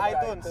nge-link ke SoundCloud,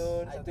 iTunes.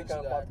 nanti iTunes ke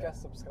juga podcast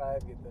subscribe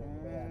gitu.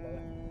 Ya,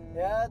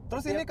 Ya,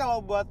 terus tiap- ini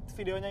kalau buat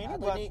videonya ini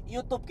Atau buat ini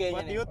YouTube kayaknya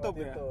buat nih. YouTube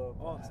Buat ya. YouTube.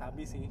 Oh,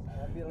 sabi sih.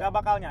 Ambil. Nggak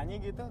bakal nyanyi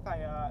gitu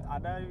kayak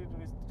ada di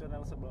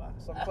channel sebelah.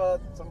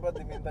 sempet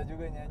diminta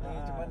juga nyanyi,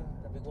 Ah. cuman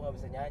Tapi gua nggak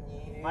bisa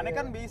nyanyi. Iya. Mana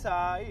kan bisa,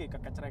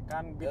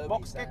 kekecerekan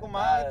beatbox bisa. kayak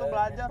kumaha itu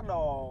belajar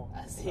dong.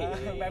 Asik.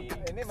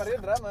 ini Mario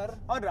drummer.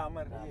 Oh,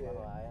 drummer. Iya.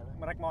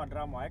 Mereka mau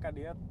drum wae ka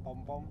dia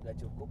pom-pom. Gak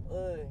cukup,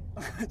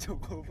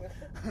 Cukup.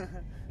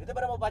 Itu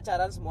pada mau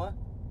pacaran semua.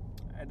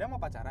 Eda mau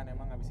pacaran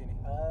emang habis ini?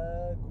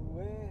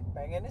 Gue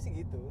pengennya sih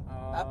gitu.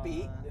 Oh.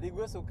 Tapi, Jadi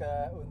gue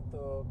suka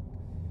untuk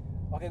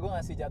oke, gue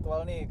ngasih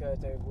jadwal nih ke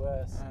cewek gue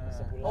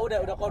sebulan. oh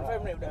udah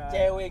confirm nih, udah Ya.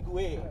 cewek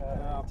gue.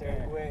 Oke. Cewek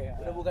gue.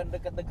 Udah bukan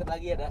deket-deket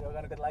lagi ya, dah. Udah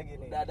bukan deket lagi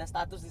nih. Udah ada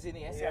status di sini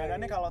ya. Si Eda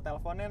nih kalau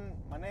teleponin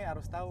mana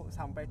harus tahu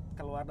sampai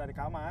keluar dari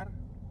kamar.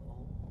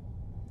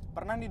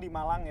 Pernah nih di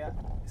Malang ya,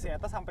 si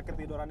Eta sampai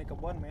ketiduran di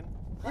kebun, men.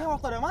 Ya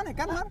waktu ada mana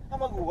kan, Mar?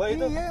 Sama gua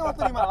itu. Iya,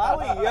 waktu di Malang.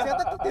 Si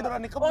Eta tuh tiduran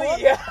di kebun. Oh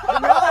iya.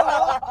 Demi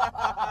Allah.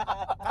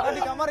 Karena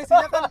di kamar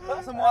isinya kan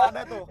semua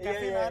ada tuh. Iya,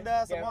 Kevin iya. ada,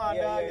 semua Iya,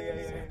 ada iya, gitu.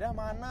 iya, Si iya. Eda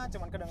mana?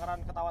 Cuman kedengeran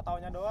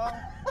ketawa-tawanya doang.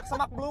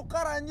 Semak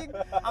belukar anjing.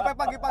 Sampai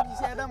pagi-pagi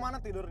si Eda mana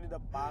tidur di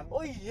depan.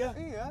 Oh iya.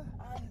 Iya.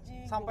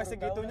 Anjing. Sampai gua baru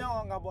segitunya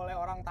tahu. nggak boleh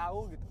orang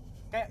tahu gitu.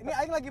 Kayak ini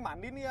aing lagi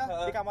mandi nih ya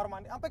di kamar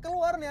mandi. Sampai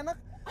keluar nih anak.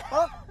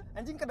 Oh,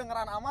 anjing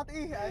kedengeran amat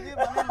anjing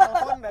mana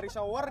nelpon dari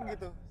shower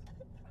gitu.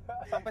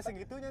 Sampai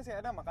segitunya sih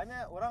ada,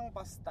 makanya orang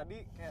pas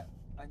tadi kayak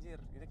anjir,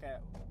 ini kayak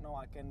no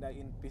I can die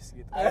in peace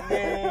gitu.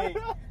 Anjing.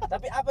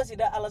 Tapi apa sih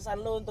dah alasan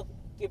lu untuk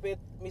keep it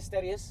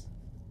mysterious?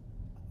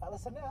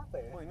 Alasannya apa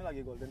ya? Oh, ini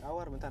lagi golden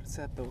hour, bentar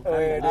set tuh. Oh,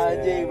 iya,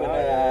 Anjing, iya, bener.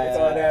 iya, iya.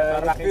 Kalau ada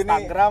anak Ini-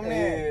 Instagram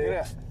nih, iya.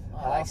 gila.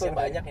 Likes-nya Langsung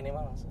banyak ini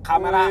mah langsung.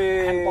 Kamera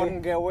Wih. handphone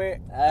GW.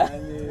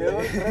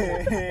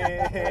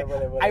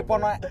 Boleh,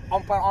 iPhone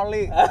open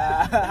only.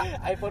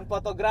 iPhone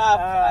fotograf.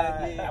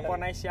 Anjing.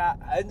 iPhone Asia.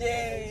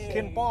 Anjing.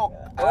 Kinpok.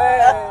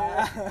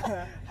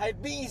 High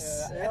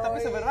beast. Tapi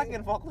sebenarnya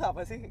Kinpok itu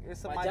apa sih?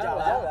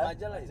 Majalah.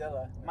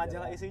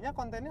 Majalah isinya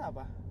kontennya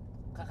apa?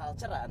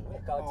 Keculturean.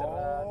 Culture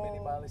Oh.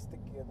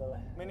 minimalistik gitu lah.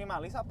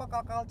 Minimalis apa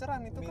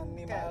culturean itu kan kayak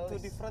Minimalis. two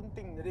different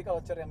thing. Jadi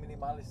culture yang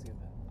minimalis gitu.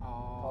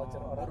 Oh.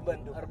 Culture orang Urban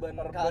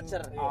hidup.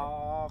 culture. Iya.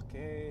 Oh,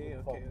 oke.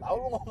 Tahu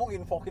lu ngomong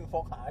info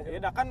aja. Iya,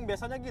 dah kan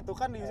biasanya gitu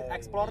kan di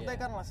explore teh iya.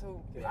 kan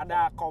langsung Iya. ada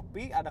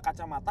kopi, ada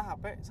kacamata,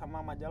 HP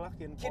sama majalah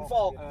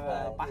Kinfolk.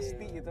 Kinfolk.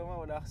 Pasti itu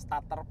mah udah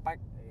starter pack.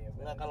 Iya,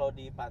 bener. Nah kalau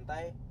di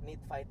pantai need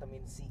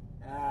vitamin C.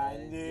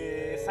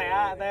 Anjir,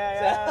 saya teh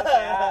ya,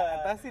 saya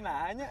eta sih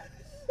nanya.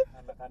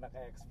 Anak-anak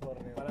explore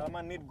nih. Padahal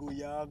mah need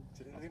guyag.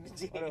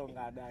 Aduh,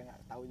 enggak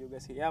tahu juga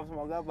sih. Ya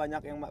semoga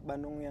banyak yang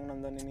Bandung yang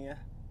nonton ini ya.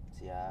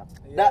 Siap.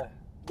 Iya. Dak,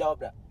 jawab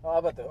dak. Oh,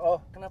 apa tuh? Oh,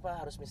 Kenapa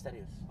harus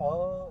misterius?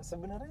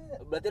 sebenarnya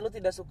Berarti lu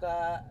tidak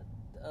suka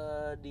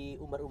di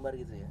umbar-umbar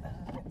gitu ya?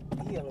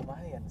 iya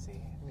lumayan sih.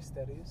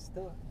 Misterius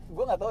tuh.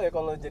 Gue nggak tahu ya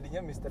kalau jadinya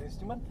misterius,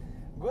 cuman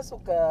gue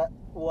suka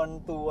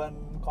one to one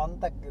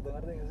contact gitu,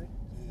 ngerti gak sih?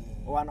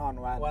 One on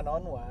one. One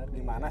on one.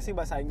 Gimana sih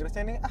bahasa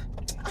Inggrisnya nih? Ah,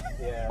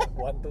 Iya,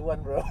 one to one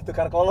bro,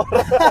 tukar kolor.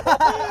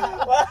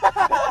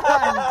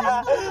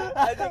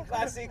 Anjing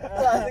klasik.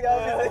 Klasik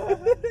abis.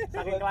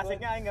 saking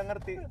klasiknya aing enggak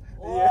ngerti.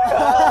 Iya.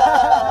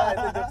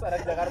 Itu jokes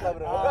anak Jakarta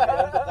bro.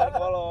 Tukar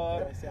kolor.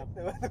 Siap.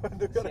 Teman-teman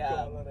tukar Siap.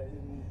 kolor aja.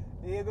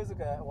 Iya, gue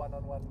suka one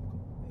on one.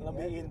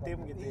 Lebih intim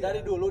gitu ya. Dari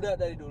dulu dah,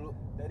 dari dulu.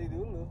 Dari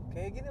dulu.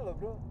 Kayak gini loh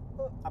bro.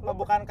 Apa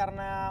bukan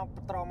karena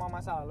trauma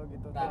masa lalu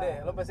gitu? Nah.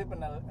 Deh, lo pasti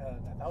pernah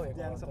nggak tahu ya. Yang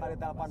kalau suka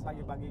ditelepon masalah.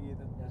 pagi-pagi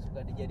gitu. Yang suka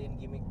dijadiin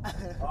gimmick.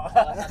 Oh.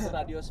 Salah satu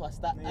radio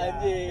swasta. Iya,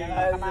 Anjing. yang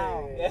terkenal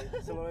Asik.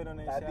 seluruh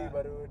Indonesia. Tadi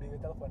baru di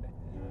telepon ya.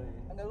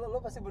 Enggak, lo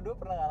pasti berdua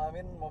pernah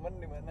ngalamin momen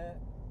dimana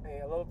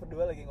lo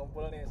berdua lagi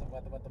ngumpul nih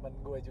sama teman-teman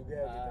gue juga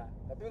gitu.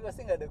 Tapi pasti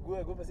nggak ada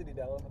gue pasti di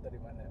dalam atau di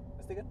mana.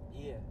 Pasti kan?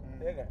 Iya.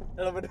 Iya nggak?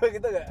 Lo berdua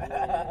gitu nggak?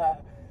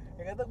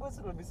 Yang kata gue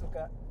lebih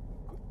suka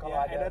kalau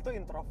Ya, ada Eda tuh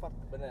introvert.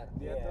 Benar.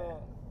 Dia Iya.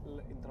 tuh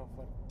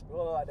introvert.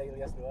 gue ada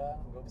Ilyas doang,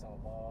 gue bisa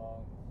ngomong.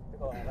 Tapi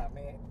kalau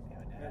rame ya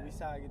udah. Nggak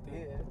bisa gitu.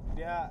 Iya.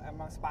 Dia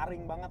emang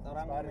sparring banget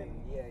orang. Sparring.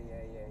 Iya.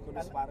 Kudu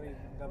sparring.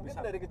 Nggak Mungkin bisa.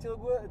 dari kecil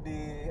gue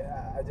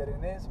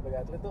diajarinnya sebagai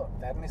atlet tuh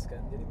tenis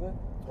kan, jadi gue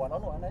one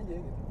on one aja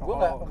gitu. Gue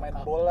nggak main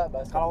bola,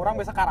 basket. Kalau orang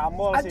biasa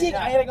karambol sih. Anjing,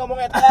 ya. akhirnya ngomong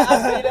eta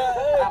asli dah.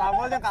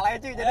 Karambol yang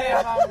kaleci, jadi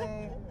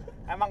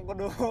emang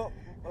kudu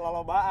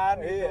lolobaan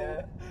gitu.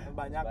 Iya.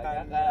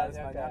 Banyakan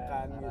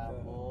Banyakan. gitu.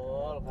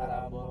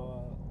 Karambol.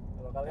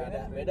 Kalau kalian Beda,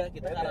 kan beda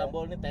kita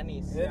karambol nih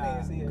tenis. Iya nih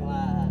sih.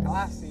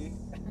 Kelas sih.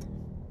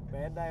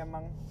 Beda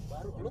emang.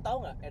 Baru lu tahu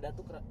nggak Eda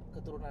tuh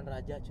keturunan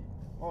raja cuy.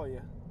 Oh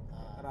iya.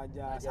 Ah,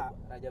 Raja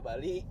Raja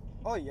Bali.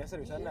 Oh iya,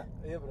 seriusan dah.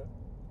 Iya bro.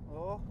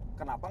 Oh,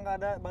 kenapa nggak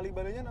ada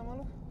Bali-Balinya nama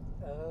lu?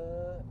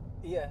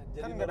 Iya,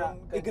 jadi Kan gara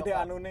gede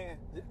anune.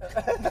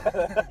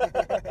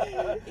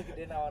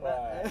 Gede naona.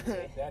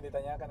 Jangan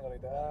ditanyakan kalau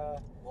itu.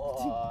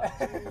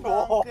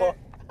 Wah.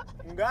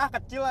 Enggak,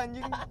 kecil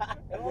anjing.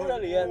 Emang udah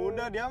lihat?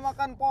 Udah, dia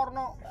makan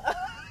porno.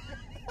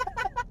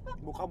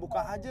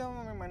 Buka-buka aja,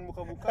 main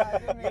buka-buka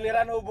aja nih.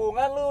 Giliran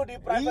hubungan lu di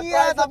private.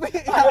 Iya, tapi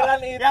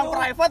giliran itu yang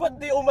private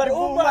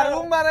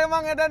diumbar-umbar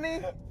emang Edan nih.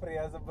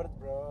 Pria sebert,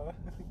 bro.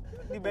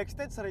 Di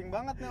backstage sering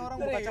banget nih orang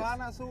buka Serius?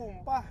 celana,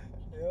 sumpah.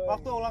 Yoi.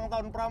 Waktu ulang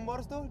tahun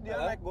Prambors tuh dia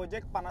Hah? naik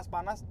Gojek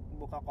panas-panas,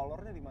 buka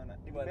kolornya di mana?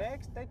 Di Di mana?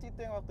 backstage itu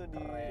yang waktu di.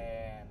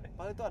 Keren.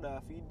 Padahal itu ada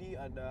Vidi,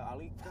 ada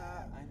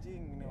Alika,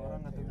 anjing ini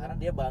orang kata Karena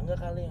gue. dia bangga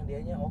kali yang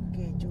dianya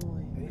oke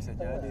cuy. Bisa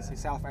jadi sih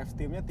self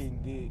esteemnya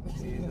tinggi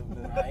sih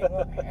sebenarnya. Aing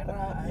mah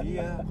era.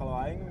 Iya, kalau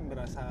aing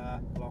berasa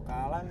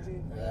lokalan sih.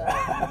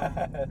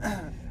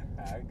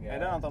 Agak.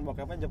 Eda nonton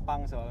bokepnya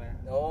Jepang soalnya.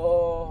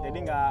 Oh.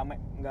 Jadi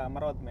nggak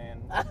merot men.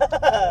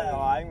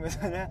 Kalau aing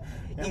biasanya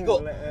yang Igo.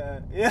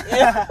 Iya.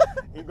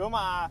 Igo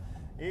mah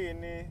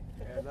ini.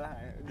 Ya udah,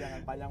 jangan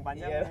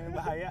panjang-panjang Iya. ini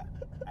bahaya.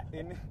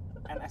 Ini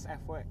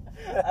NSFW.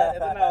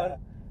 Itu naon?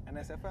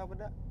 NSFW apa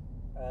dah?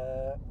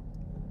 Eh,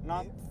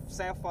 Not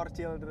safe for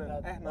children.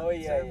 Not Oh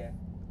iya safe. iya.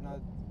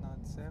 Not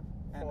safe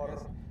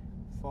For-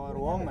 for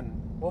women.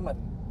 woman.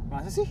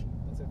 Masa sih?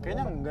 Not safe for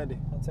Kayaknya woman. enggak deh.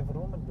 Not safe for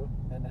woman, bro.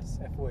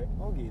 NSFW.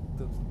 Oh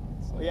gitu.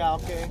 Oh ya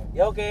oke.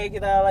 Ya oke,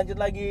 kita lanjut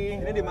lagi.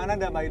 Ini di mana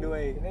dah by the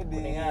way? Ini di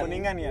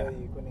Kuningan ya?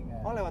 Yoi, Kuningan.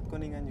 Oh lewat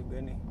Kuningan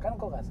juga nih. Kan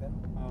Kokas kan?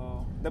 Oh,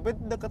 tapi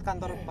deket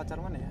kantor pacar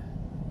mana ya?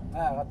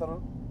 Nah,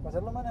 kantor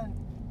pasar lu mana?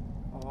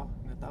 Oh,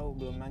 nggak tahu,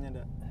 belum nanya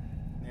dah.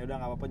 Ya udah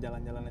nggak apa-apa,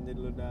 jalan-jalan aja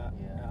dulu dah.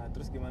 Iya. Ya,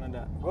 terus gimana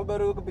dah? Gue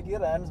baru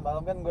kepikiran,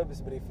 semalam kan gue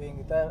habis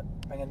briefing, kita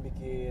pengen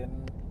bikin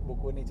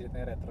buku nih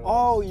ceritanya retro.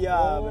 Oh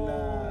iya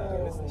benar.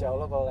 Rilis insya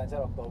Allah kalau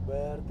lancar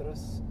Oktober.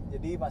 Terus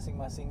jadi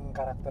masing-masing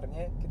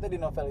karakternya kita di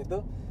novel itu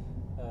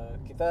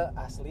kita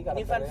asli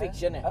karakternya. fan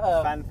fiction ya?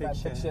 Fan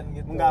fiction.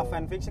 gitu. Enggak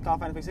fan fiction, kalau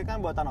fan fiction kan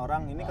buatan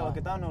orang. Ini kalau Ah.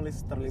 kita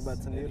nulis terlibat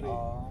sendiri.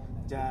 Oh.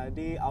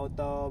 Jadi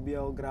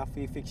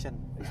autobiografi fiction.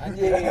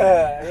 Anjing.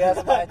 Iya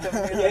semacam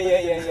gitu.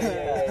 Iya.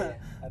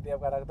 Nah, tiap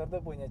karakter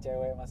tuh punya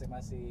cewek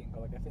masing-masing.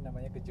 Kalau Kevin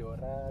namanya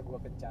Kejora, gua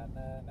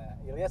Kencana. Nah,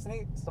 Ilyas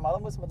nih semalam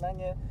gue sempet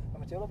nanya,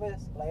 nama cewek lo apa ya?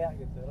 Lea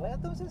gitu. Lea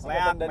tuh sih Leak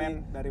singkatan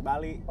dari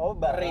Bali. Oh,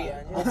 Bali. Ri,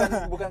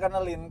 anjing. bukan karena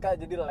Linka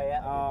jadi Lea.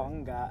 Oh gitu.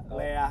 enggak, Oh.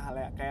 Lea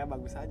kayak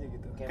bagus aja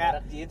gitu. Kayak Kayak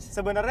merek jeans.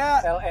 sebenarnya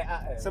LEA ya.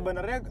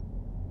 sebenarnya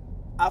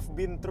I've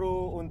been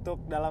through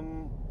untuk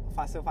dalam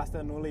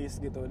fase-fase nulis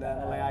gitu,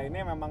 dan Lea ini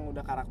memang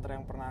udah karakter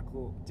yang pernah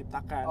aku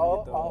ciptakan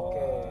Oh, gitu.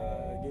 oke.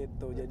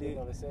 Gitu. Jadi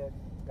nulisnya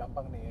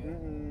gampang nih ya.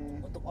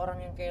 Untuk orang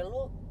yang kayak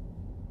lu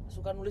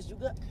suka nulis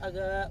juga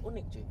agak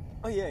unik cuy.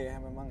 Oh iya ya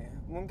memang ya.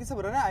 Mungkin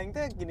sebenarnya aing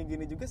teh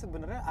gini-gini juga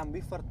sebenarnya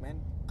ambivert men.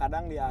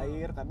 Kadang di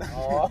air, kadang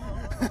Oh.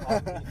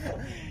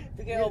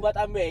 Itu kayak obat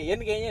ambeien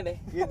kayaknya deh.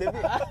 gitu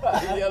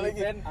tapi Iya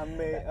lagi.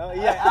 ambe. Oh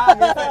iya,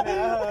 ambivert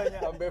ya. Oh, iya.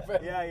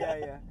 Ambivert.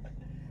 Iya.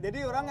 Jadi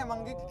orang emang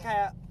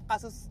kayak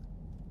kasus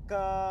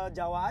ke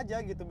Jawa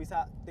aja gitu,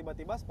 bisa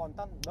tiba-tiba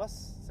spontan dos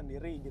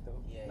sendiri gitu.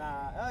 Iya, Nah,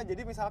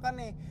 jadi misalkan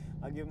nih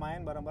lagi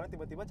main bareng-bareng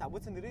tiba-tiba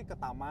cabut sendiri ke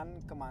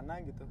taman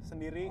kemana gitu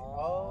sendiri.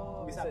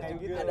 Oh, Bisa kayak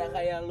juga. gitu. Ada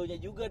kayak lu nya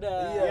juga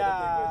dah. Iya, Iya, ada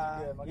kayak gue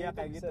juga. Makanya iya itu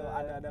kayak bisa gitu.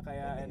 Ada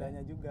kayak ini ya.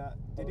 edanya juga.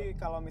 Jadi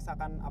kalau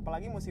misalkan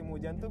apalagi musim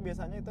hujan tuh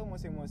biasanya itu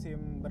musim-musim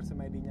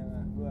bersemedinya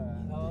gua.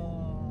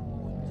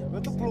 Oh. Gua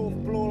tuh flu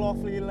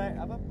lovely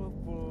apa flu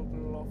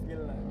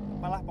lovely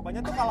apalah pokoknya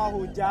tuh kalau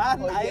hujan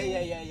Oh,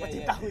 iya, aing iya,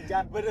 pecinta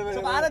hujan. Bener.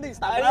 Suka ada di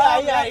Instagram Iya,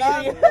 ya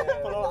kan. iya.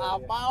 Flu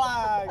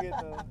apalah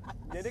gitu.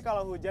 Jadi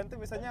kalau hujan tuh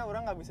biasanya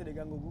orang nggak bisa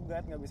diganggu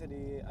gugat, nggak bisa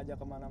diajak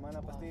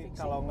kemana-mana. Pasti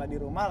kalau nggak di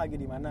rumah lagi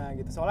di mana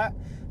gitu. Soalnya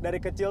dari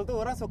kecil tuh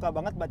orang suka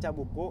banget baca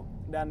buku,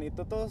 dan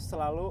itu tuh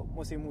selalu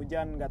musim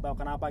hujan, nggak tahu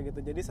kenapa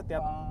gitu. Jadi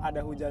setiap ada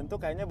hujan tuh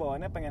kayaknya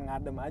bawaannya pengen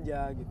ngadem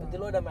aja gitu. Berarti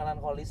lu ada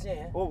melankolisnya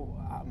ya? Oh,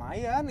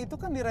 lumayan. Itu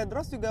kan di Red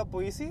Rose juga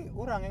puisi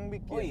orang yang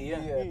bikin. Oh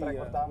iya? Iya,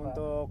 track pertama.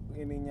 Untuk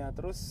ininya.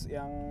 Terus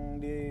yang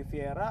di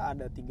Viera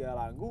ada 3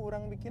 lagu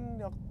orang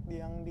bikin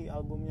yang di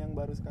album yang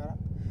baru sekarang.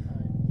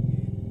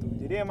 Gitu.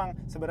 Jadi emang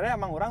sebenarnya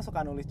emang orang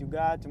suka nulis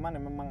juga, cuman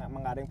emang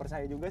nggak ada yang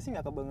percaya juga sih,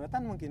 nggak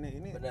kebangetan mungkin ya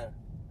ini. Bener.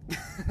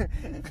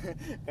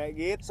 Kayak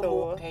gitu.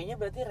 Semua kayaknya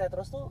berarti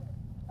Retros tuh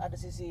ada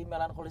sisi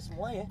melankolis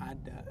semua ya?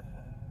 Ada.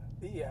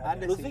 Iya.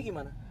 Ada Lutfi sih.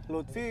 gimana?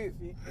 Lutfi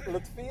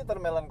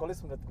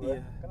termelankolis menurut gue.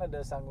 Iya. Kan ada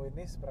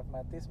sanguinis,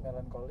 pragmatis,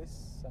 melankolis,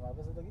 sama apa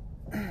satu lagi?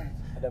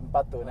 Ada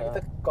 4 tuh. Nah, kita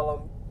kalau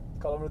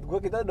menurut gue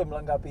kita udah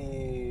melengkapi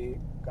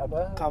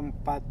apa?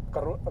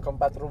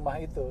 Keempat rumah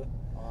itu.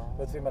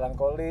 Lutfi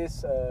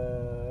melankolis,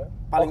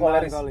 Paling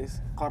koleris. melankolis.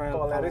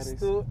 Koleris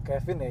tuh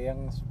Kevin ya yang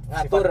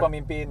Ngatur. sifat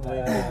pemimpin.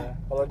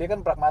 Kalau dia kan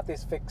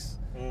pragmatis,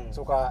 fix.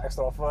 Suka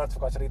ekstrovert,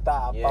 suka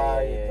cerita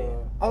apa Iya, gitu.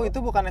 Oh, itu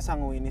bukannya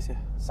sanguinis ya?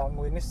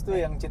 Sanguinis tuh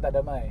yang cinta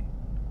damai.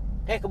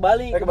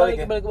 Kebalik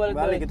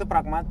Itu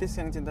pragmatis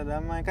yang cinta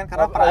damai kan,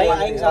 karena Oh,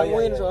 pragmatis. Aing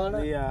sanguin soalnya.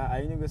 Iya,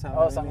 aing juga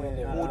sanguin. Oh, sanguin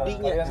ya.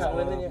 Mudinya, Kalian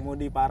sanguinnya.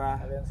 Mudi parah.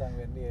 Kalian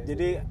sanguin dia.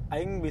 Jadi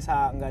aing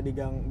bisa nggak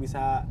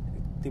bisa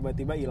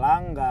tiba-tiba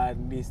hilang,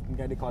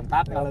 nggak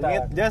dikontak, nggak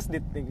lengit, just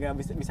nggak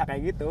bisa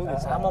kayak gitu.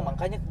 Sama,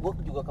 makanya gue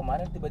juga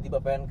kemarin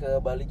tiba-tiba pengen ke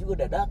Bali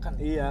juga dadakan.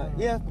 Iya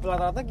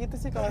rata-rata gitu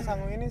sih kalau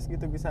sangu ini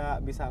gitu, bisa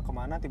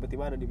kemana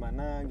tiba-tiba ada di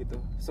mana gitu.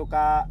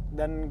 Suka,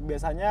 dan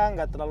biasanya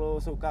nggak terlalu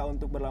suka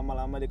untuk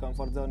berlama-lama di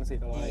comfort zone sih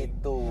kalau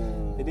itu.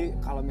 Jadi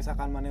kalau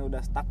misalkan mana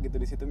udah stuck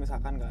gitu di situ,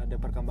 misalkan nggak ada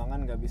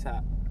perkembangan, nggak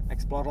bisa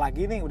explore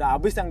lagi nih, udah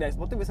habis yang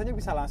di-explore tuh biasanya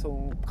bisa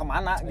langsung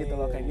kemana gitu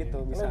loh, kayak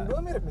gitu bisa. Dua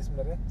mirip nih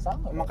sebenarnya,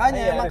 sama.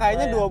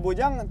 Makanya dua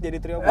bujang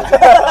jadi trio bujang.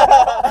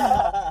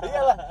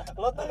 Iyalah,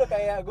 lo tuh udah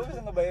kayak, gue bisa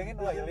ngebayangin,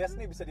 wah Ilyas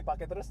nih bisa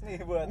dipakai terus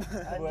nih buat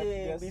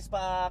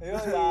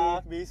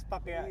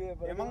bispak ya. Iya,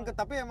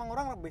 tapi emang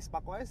orang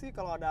bispak aja sih,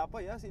 kalau ada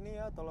apa ya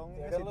sini ya tolong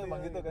ya, kan lo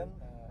emang gitu kan.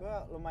 Gue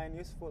lumayan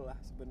useful lah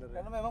sebenarnya.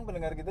 Karena memang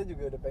pendengar kita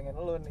juga udah pengen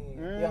lo nih.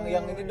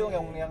 Yang ini dong,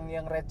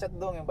 yang recet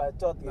dong, yang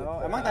bacot gitu.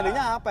 Emang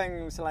tadinya apa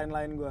yang selain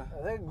lain gue?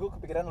 Gue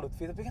kepikiran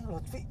Lutfi, tapi kan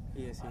Lutfi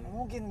iya sih. mana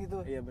mungkin gitu.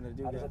 Iya benar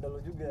juga. Harus ada lo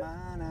juga.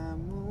 Mana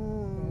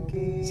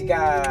mungkin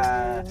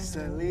sikat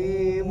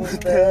selimut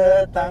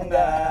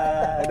tetangga.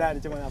 Udah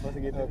cuma apa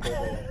segitu.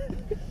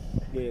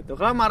 Gitu.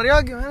 Kalau Mario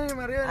gimana nih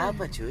Mario?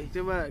 Apa cuy?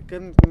 Coba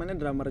kan mana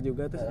drummer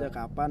juga tuh, sejak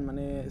kapan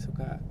mana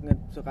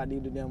suka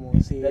di dunia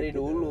musik? Dari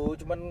gitu. dulu,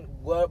 cuman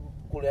gua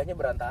kuliahnya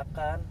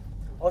berantakan.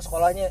 Oh,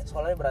 sekolahnya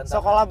berantakan.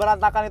 Sekolah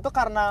berantakan itu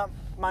karena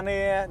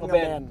mana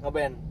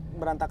ngeband.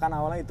 Berantakan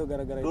awalnya itu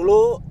gara-gara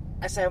dulu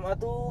itu. SMA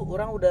tuh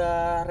orang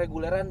udah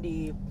reguleran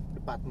di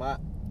Patma.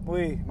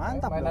 Wih,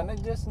 mantap dong.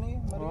 Mainannya jazz nih,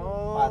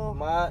 Mario.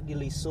 Patma, di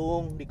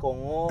Lisung, di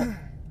Kongo.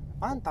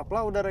 Mantap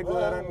lah udah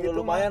reguleran gitu.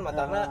 Lumayan mah,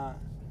 karena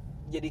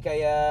jadi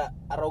kayak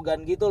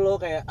arogan gitu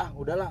loh, kayak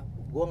udahlah,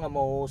 gue nggak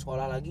mau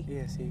sekolah lagi.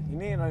 Iya sih,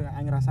 ini yang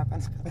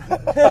ngerasakan sekarang.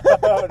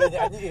 Udah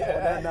nyanyi ya,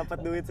 udah dapat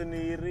duit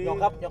sendiri.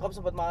 Nyokap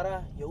sempat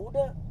marah, ya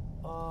udah,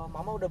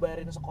 mama udah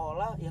bayarin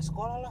sekolah, ya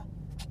sekolah lah,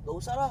 gak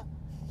usah lah,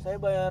 saya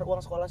bayar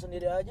uang sekolah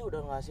sendiri aja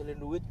udah ngasilin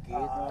duit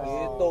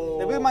gitu.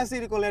 Tapi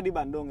masih di kuliah di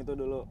Bandung itu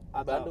dulu?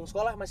 Di Bandung,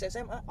 sekolah masih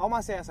SMA. Oh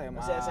masih SMA.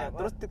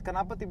 Terus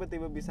kenapa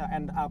tiba-tiba bisa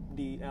end up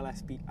di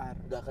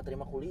LSPR? Gak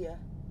keterima kuliah.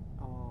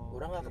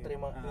 Orang nggak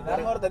keterima.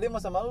 Nangor tadi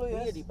mau sama lu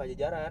ya? Iya, di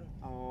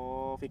Pajajaran.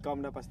 Oh, Vkom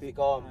udah pasti.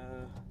 Vkom.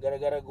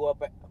 Gara-gara gua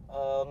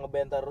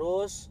ngeband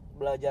terus,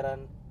 belajar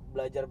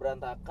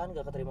berantakan,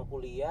 gak keterima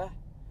kuliah.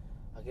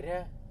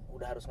 Akhirnya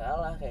udah harus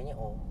ngalah kayaknya.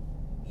 Oh,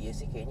 iya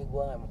sih kayaknya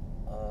gua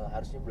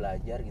harusnya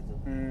belajar gitu.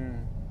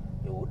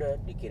 Ya udah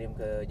dikirim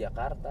ke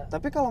Jakarta.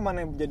 Tapi kalau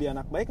mana jadi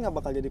anak baik nggak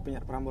bakal jadi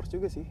penyiar Prambors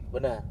juga sih.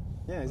 Benar.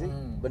 Iya sih.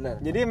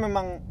 Benar. Jadi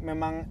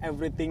memang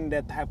everything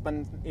that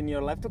happen in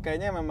your life tuh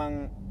kayaknya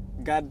memang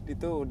God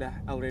itu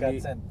udah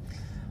already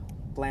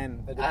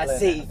plan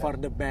for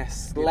the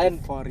best plan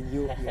gitu, for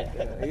you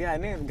gitu. Iya,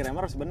 ini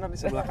grammar harus benar di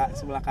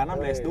sebelah kanan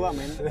udah S2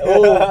 men.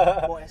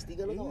 Mau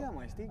S3 lu? Iya,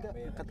 mau S3.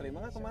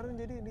 Keterima enggak kemarin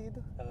jadi di itu?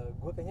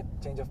 Gue kayaknya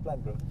change of plan,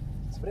 bro.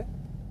 Sebenarnya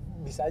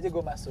bisa aja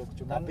gue masuk,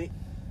 cuman tapi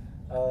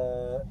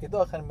itu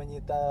akan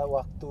menyita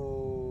waktu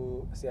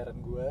siaran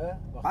gue,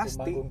 waktu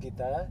manggung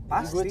kita.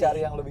 Jadi gue cari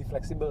yang lebih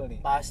fleksibel nih.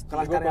 Pasti.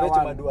 Kelas karyawan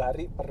cuma 2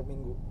 hari per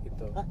minggu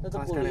gitu.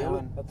 Tetap kuliah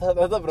lu.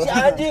 Tetap bro. Si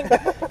anjing.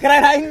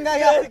 Keren aing enggak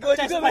ya? Gue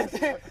juga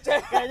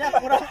kayaknya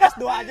kurang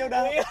S2 aja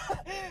udah.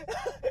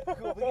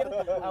 Gue pikir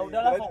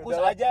udahlah fokus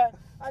aja.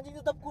 Anjing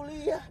tetap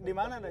kuliah. Di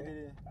mana dah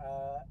jadinya?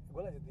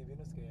 Gue lanjut di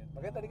Binus kayaknya.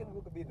 Makanya tadi kan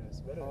gue ke Binus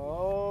baru.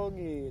 Oh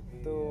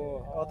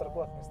gitu. Oh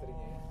terkuat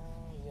misterinya ya.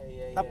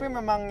 Iya. Tapi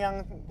memang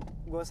yang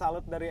gue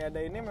salut dari Eda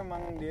ini,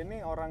 memang dia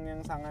ini orang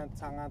yang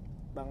sangat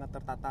banget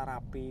tertata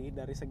rapi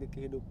dari segi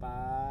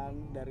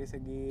kehidupan, dari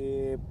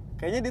segi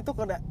kayaknya dia tuh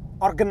udah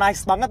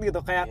organized banget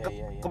gitu, kayak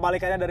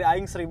kebalikannya dari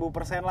aing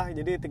 1000% lah.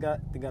 Jadi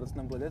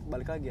 360 derajat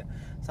balik lagi ya,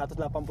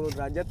 180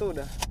 derajat tuh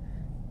udah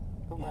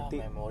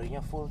mati. Memorinya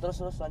full.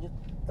 Terus lanjut.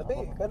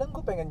 Tapi kadang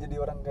gue pengen jadi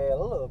orang kayak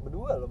lo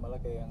berdua, lo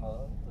malah kayak yang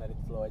let it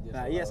flow aja.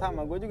 Nah iya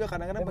sama, gue juga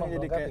kadang-kadang pengen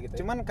jadi kayak gitu ya?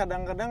 Cuman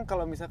kadang-kadang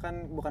kalau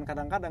misalkan, bukan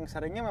kadang-kadang,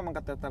 seringnya memang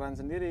keteteran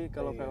sendiri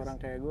kalau kayak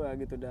orang kayak gue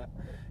gitu, dah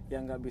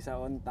yang nggak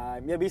bisa on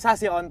time. Ya bisa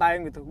sih on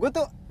time gitu. Gue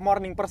tuh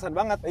morning person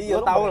banget.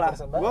 Lo tau lah.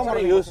 Gue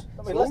serius.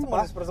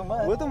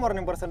 Gue tuh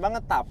morning person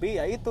banget. Tapi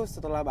ya itu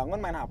setelah bangun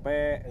main HP.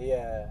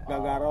 Iya.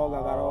 Gagaro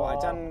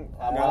acan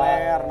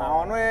galer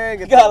naon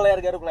we gitu. Galer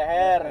garuk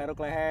leher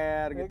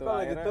gitu.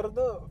 Kalau lagi tur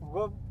tuh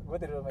gue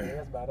tidur sama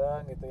Ilyas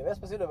bareng gitu. Ilyas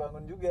pasti udah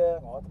bangun juga,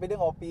 tapi dia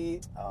ngopi.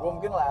 Gue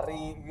mungkin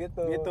lari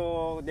gitu.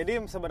 Jadi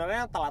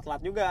sebenarnya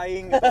telat-telat juga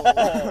aing gitu.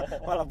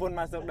 Walaupun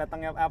masuk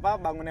datangnya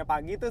bangunnya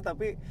pagi tuh,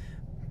 tapi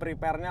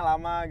prepare-nya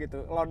lama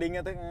gitu.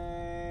 Loading-nya tuh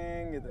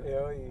gitu.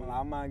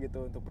 Lama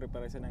gitu untuk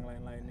preparation yang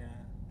lain-lainnya.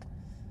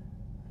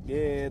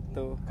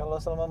 Gitu. Kalau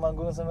selama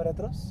manggung sama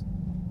Retros,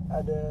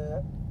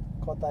 ada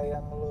kota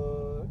yang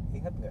lo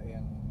inget nggak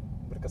yang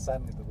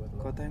berkesan gitu buat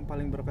lo? Kota yang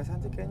paling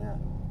berkesan sih kayaknya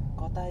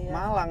kota yang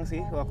Malang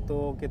sih, waktu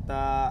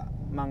kita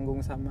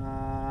manggung sama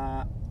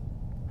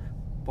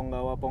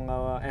penggawa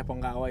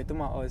itu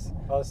mah os.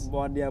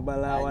 Wadia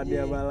bala.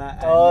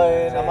 Oh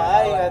iya, sama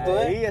aing atuh.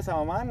 Iya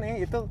sama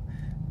Mane itu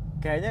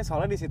kayaknya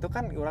soalnya di situ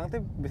kan orang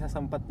tuh bisa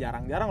sempet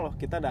jarang-jarang loh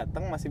kita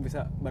datang masih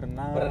bisa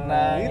berenang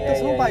iya,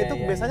 gitu, sumpah iya, itu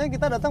iya, biasanya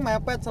kita datang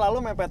selalu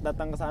mepet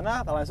datang ke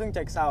sana langsung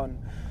cek sound.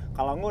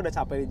 Kalau enggak udah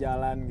capek di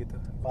jalan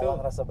gitu. Malang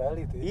rasa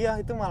Bali tuh ya?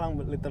 Iya, itu Malang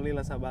literally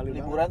rasa Bali.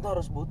 Liburan banget. Tuh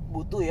harus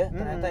butuh ya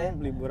ternyata ya.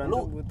 Liburan Lu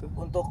tuh butuh.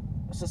 untuk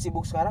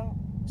sesibuk sekarang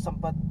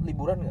sempat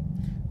liburan nggak?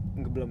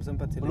 Belum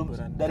sempat sih Belum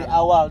liburan. dari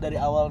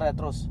awal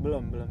retrus.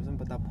 Belum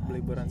sempat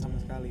liburan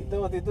sama sekali. Itu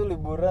waktu itu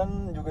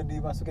liburan juga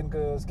dimasukin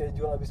ke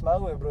schedule abis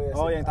mau ya bro ya.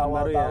 Oh, yang tahun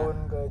awal baru ya? tahun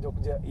ke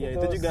Jogja. Iya,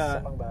 itu juga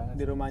seneng banget.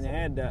 di rumahnya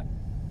Eda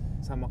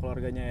sama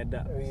keluarganya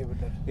Eda. Oh, iya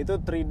benar. Itu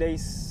 3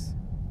 days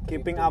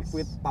keeping up days.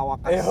 with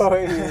Pawakas. Oh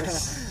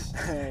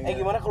iya.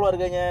 Gimana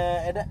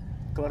keluarganya Eda?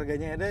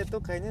 Keluarganya Eda itu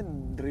kayaknya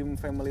dream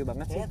family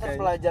banget sih.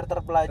 Kayaknya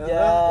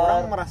terpelajar.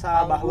 Orang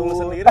merasa bahlul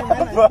sendiri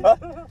men.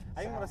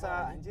 Aing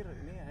merasa anjir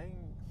ini aing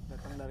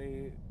datang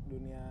dari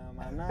dunia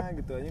mana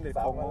gitu aja dari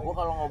Kongo. Gue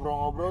kalau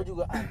ngobrol-ngobrol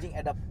juga anjing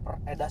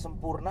Eda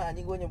sempurna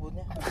anjing gue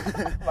nyebutnya.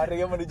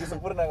 Maria menuju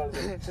sempurna kalau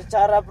gitu.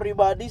 Secara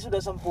pribadi sudah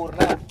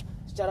sempurna.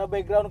 Secara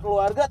background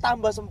keluarga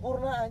tambah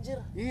sempurna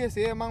anjir. Iya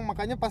sih emang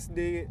makanya pas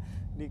di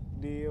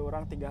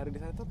orang 3 hari di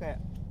sana tuh kayak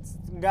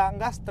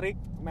nggak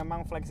strict,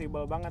 memang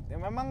fleksibel banget. Ya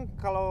memang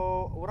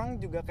kalau orang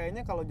juga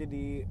kayaknya kalau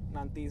jadi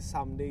nanti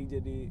someday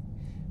jadi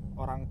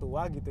orang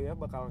tua gitu ya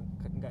bakal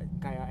nggak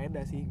kayak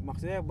Eda sih.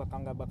 Maksudnya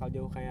nggak bakal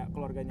jauh kayak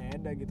keluarganya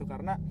Eda gitu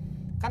karena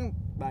kan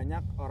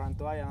banyak orang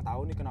tua yang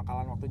tahu nih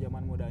kenakalan waktu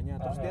zaman mudanya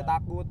terus dia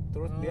takut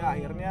terus dia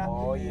akhirnya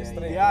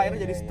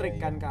jadi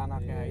strict kan ke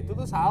anaknya. Itu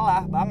tuh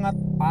salah banget,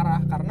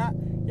 parah, karena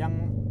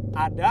yang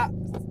ada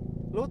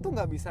lu tuh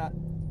nggak bisa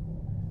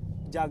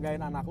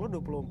jagain anak lu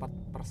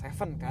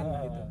 24/7 kan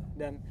gitu.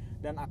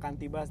 Dan akan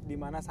tiba di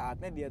mana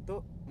saatnya dia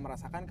tuh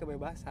merasakan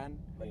kebebasan.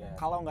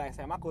 Kalau nggak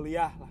SMA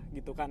kuliah lah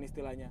gitu kan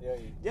istilahnya.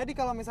 Jadi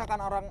kalau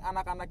misalkan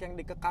anak-anak yang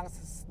dikekang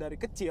dari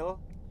kecil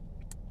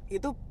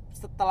itu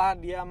setelah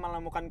dia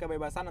menemukan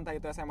kebebasan entah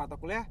itu SMA atau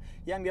kuliah,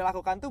 yang dia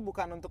lakukan tuh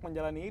bukan untuk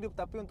menjalani hidup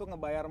tapi untuk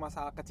ngebayar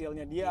masa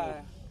kecilnya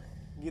dia.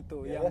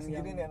 Gitu. Ya,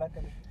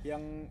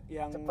 yang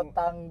cepet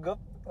tanggep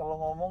kalau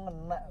ngomong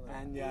ngena.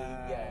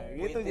 Anjay.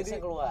 Gitu jadi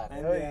keluar.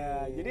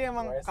 Jadi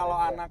emang kalau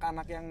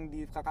anak-anak yang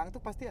dikekang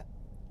tuh pasti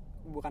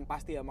bukan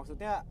pasti ya,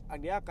 maksudnya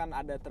dia akan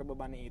ada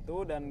terbebani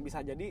itu dan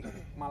bisa jadi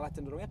malah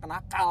cenderungnya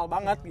kenakal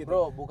banget gitu.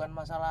 Bro, bukan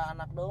masalah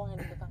anak doang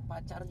yang dikekang,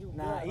 pacar juga.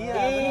 Nah, iya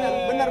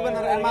benar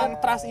emang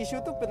trust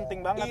issue tuh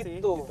penting banget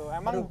sih gitu.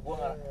 Emang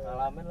gua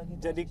ngalamin lagi.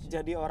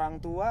 Jadi orang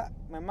tua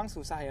memang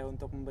susah ya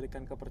untuk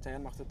memberikan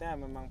kepercayaan, maksudnya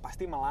memang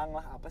pasti melang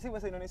lah. Apa sih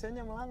bahasa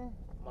Indonesianya melang?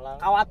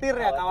 Khawatir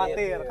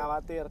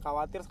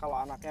kalau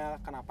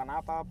anaknya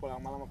kenapa-napa pulang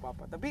malam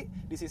apa-apa. Tapi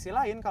di sisi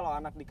lain kalau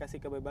anak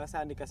dikasih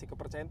kebebasan, dikasih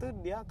kepercayaan tuh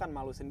dia akan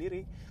malu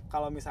sendiri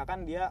kalau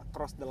misalkan dia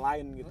cross the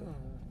line gitu.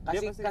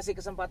 Kasih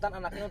kesempatan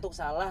anaknya untuk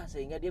salah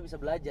sehingga dia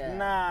bisa belajar.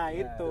 Nah,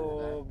 itu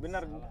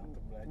benar.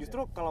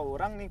 Justru kalau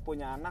orang nih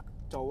punya anak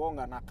cowok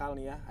nggak nakal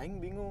nih ya,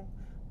 aing bingung.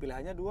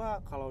 Pilihannya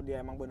 2, kalau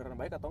dia emang beneran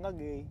baik atau enggak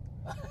gay.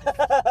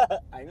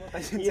 Aing mau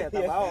tanya saya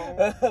tahu.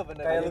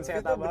 Kayak Lutfi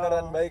itu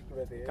beneran baik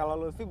berarti ya? Kalau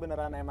Lutfi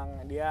beneran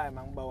dia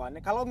emang bawaannya.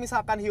 Kalau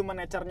misalkan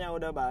human nature-nya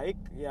udah baik,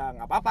 ya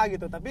nggak apa-apa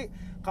gitu. Tapi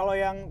kalau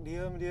yang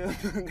diem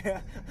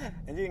kayak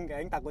anjing,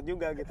 Aing takut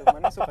juga gitu.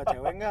 Mana suka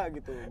cewek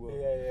nggak gitu gua.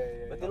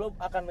 Iya. Berarti lo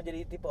akan menjadi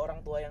tipe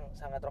orang tua yang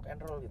sangat rock and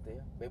roll gitu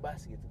ya,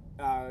 bebas gitu.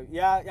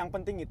 Ya yang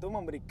penting itu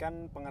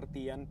memberikan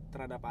pengertian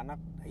terhadap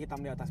anak, hitam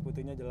di atas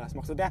putihnya jelas.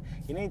 Maksudnya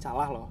ini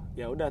salah loh.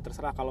 Ya udah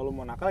terserah, kalau lu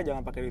mau nakal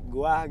jangan pakai duit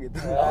gua gitu.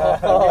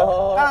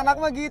 Kan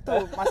anak mah gitu.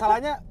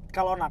 Masalahnya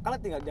kalau nakal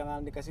tinggal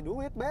jangan dikasih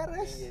duit,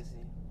 beres. Iya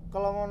sih.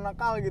 Kalau mau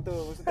nakal gitu,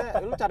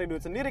 maksudnya lu cari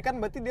duit sendiri kan,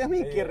 berarti dia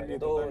mikir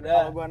gitu.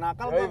 Udah. Kalau gua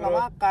nakal gua nggak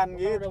makan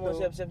gitu. Udah mau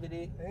siap-siap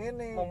jadi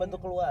membentuk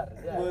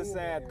keluarga.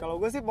 Buset.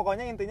 Kalau gue sih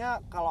pokoknya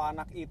intinya kalau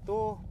anak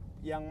itu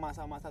yang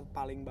masa-masa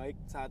paling baik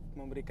saat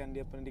memberikan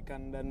dia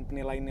pendidikan dan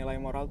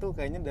nilai-nilai moral tuh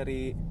kayaknya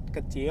dari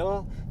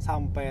kecil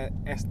sampai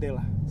SD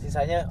lah.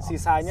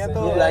 Sisanya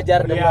tuh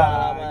belajar dari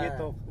pengalaman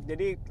gitu.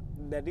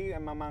 Jadi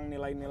memang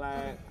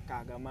nilai-nilai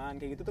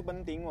keagamaan kayak gitu tuh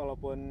penting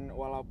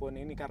walaupun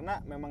ini, karena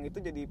memang itu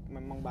jadi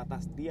memang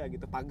batas dia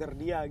gitu, pagar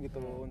dia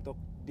gitu loh untuk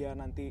dia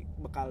nanti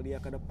bekal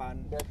dia ke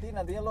depan. Berarti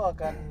nantinya lo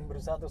akan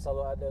berusaha untuk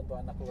selalu ada untuk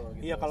anak lo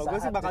gitu. Iya, kalau gue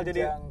sih bakal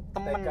jadi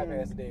temen.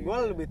 Gue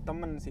gitu. lebih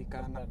temen sih ke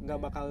anak, nggak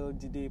bakal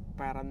jadi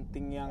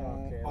parenting yang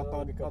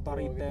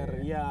otoriter.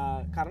 Gitu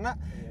ya, karena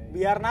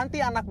biar nanti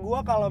anak gue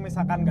kalau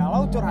misalkan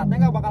galau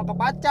curhatnya nggak bakal ke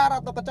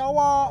pacar atau ke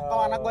cowok.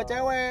 Kalau anak gue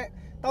cewek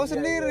tahu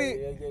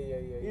sendiri.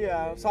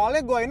 Iya,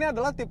 soalnya gue ini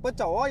adalah tipe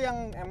cowok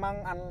yang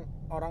emang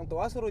orang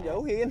tua suruh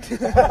jauhin.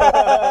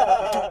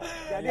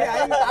 Jadi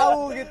aing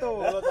tahu gitu.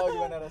 Lo tahu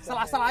gimana rasanya.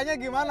 Salah-salahnya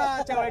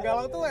gimana? Cewek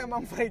galau tuh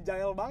emang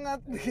fragile banget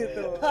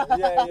gitu.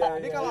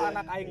 Jadi kalau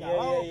anak aing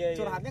galau,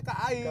 curhatnya ke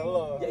aing.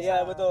 Iya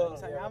betul.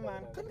 Bisa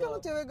nyaman. Kan kalau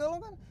cewek galau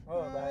kan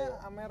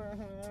amer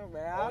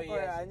beak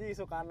ya anjing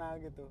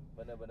sukana gitu.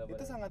 Benar.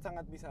 Itu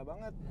sangat-sangat bisa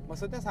banget.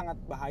 Maksudnya sangat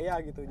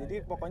bahaya gitu.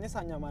 Jadi pokoknya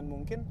senyaman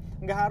mungkin.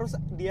 Nggak harus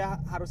dia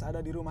harus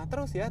ada di rumah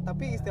terus ya,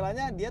 tapi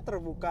istilahnya dia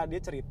terbuka,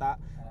 dia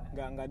cerita.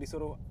 nggak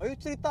disuruh ayo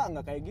cerita,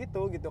 nggak kayak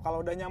gitu.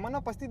 Kalau udah nyaman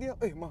lah pasti dia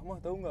mah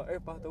tahu nggak,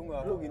 pak tahu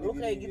nggak, lu gini lu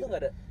kayak gitu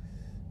nggak ada?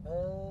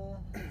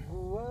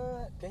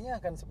 Gua kayaknya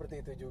akan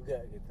seperti itu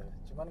juga gitu.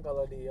 Cuman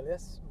kalau di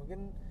Ilyas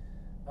mungkin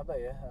apa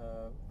ya,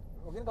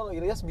 mungkin kalau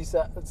Ilyas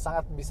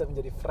sangat bisa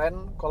menjadi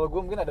friend, kalau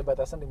gue mungkin ada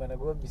batasan di mana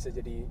gue bisa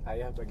jadi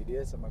ayah bagi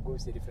dia, sama gue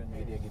bisa jadi friend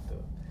bagi dia gitu.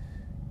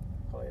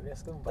 Kalau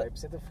Ilyas tuh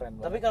vibes-nya tuh friend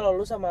banget. Tapi kalau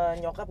lu sama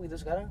nyokap gitu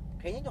sekarang,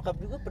 kayaknya nyokap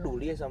juga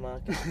peduli ya sama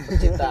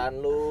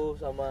percintaan lu,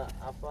 sama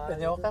apa Dan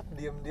gitu. nyokap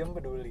diam-diam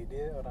peduli,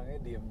 dia orangnya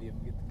diam-diam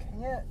gitu.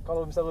 Kayaknya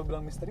kalau misalnya lu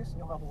bilang misterius,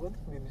 nyokap gue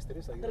tuh lebih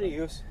misterius lagi.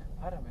 Serius?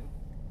 Parah men.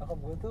 Nyokap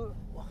gue tuh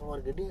Wah,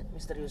 keluarga dia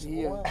misterius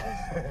Iya. semua.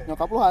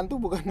 Nyokap lu hantu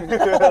bukan?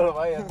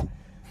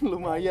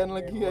 lumayan.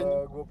 lagi ya.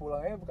 anjing. Gue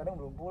pulangnya kadang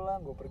belum pulang,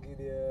 gue pergi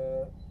dia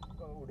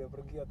udah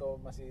pergi atau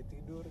masih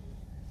tidur.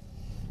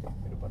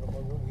 Kehidupan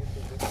rumah gue gitu.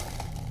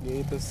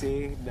 Gitu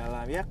sih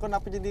dalam ya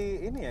kenapa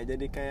jadi ini ya,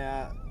 jadi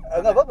kayak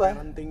Nggak apa-apa.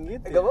 parenting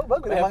gitu. Gak apa-apa,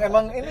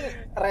 emang ini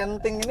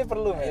renting ini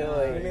perlu men.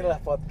 Inilah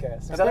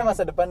podcast. Misalnya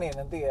masa depan nih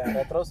nanti ya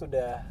Retro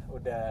sudah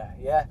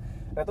ya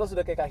Retro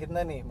sudah kayak Kak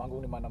Hitna nih, manggung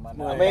di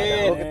mana-mana.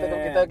 Amin.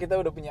 Kita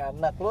udah punya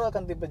anak. Lo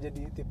akan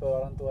jadi tipe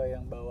orang tua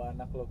yang bawa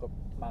anak lo ke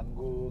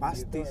manggung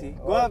Pasti gitu. sih.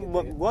 Gitu ya?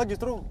 Gua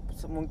justru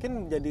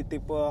mungkin jadi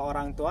tipe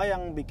orang tua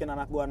yang bikin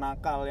anak gua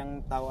nakal, yang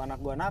tahu anak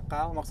gua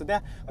nakal.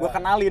 Maksudnya gua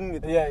kenalin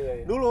gitu.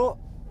 Iya. Dulu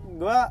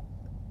gua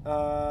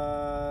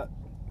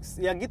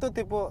ya gitu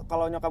tipe,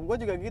 kalau nyokap gua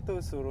juga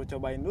gitu, suruh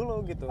cobain dulu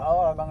gitu.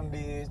 Oh, emang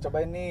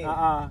dicobain nih.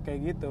 Kayak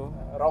gitu.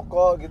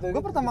 Rokok gitu. Gua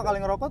pertama kali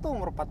ngerokok tuh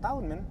umur 4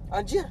 tahun, men.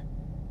 Anjir.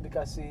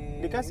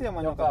 Dikasih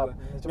sama nyokap gua.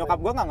 Nyokap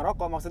gua nggak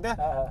ngerokok, maksudnya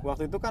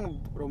waktu itu kan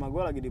rumah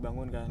gua lagi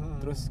dibangun kan.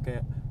 Terus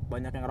kayak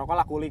banyak yang ngerokok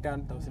lah, kuli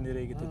kan, tahu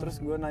sendiri gitu.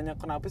 Terus gua nanya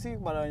kenapa sih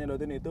pada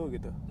nyedotin itu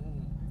gitu.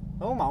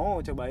 Kamu mau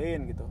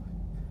cobain gitu.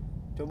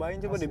 Coba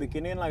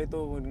dibikinin lah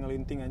itu,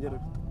 ngelinting aja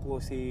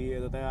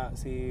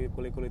si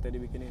kulit-kulitnya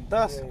dibikinin.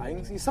 Terus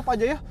aing isep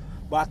aja ya.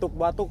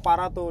 Batuk-batuk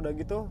parah tuh udah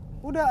gitu.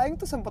 Udah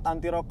aing tuh sempet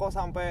anti rokok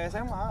sampai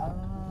SMA.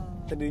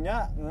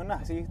 Tadinya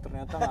ngenah sih,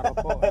 ternyata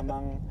ngerokok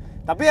emang.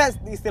 Tapi ya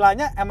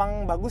istilahnya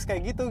emang bagus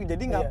kayak gitu.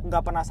 Jadi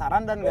nggak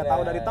penasaran dan nggak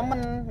tahu dari temen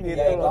gitu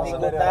loh.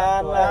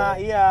 Ikut-ikutan lah. Nah,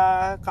 iya,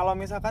 kalau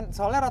misalkan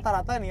soalnya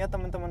rata-rata nih ya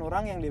teman-teman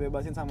orang yang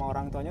dibebasin sama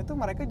orang tuanya tuh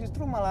mereka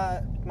justru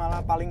malah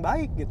paling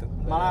baik gitu.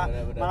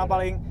 Malah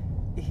paling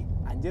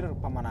anjir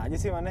paman aja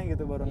sih maneh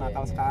gitu, baru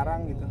nakal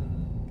sekarang gitu.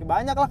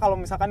 Banyak lah kalau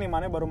misalkan nih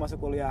maneh baru masuk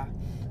kuliah.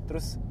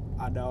 Terus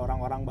ada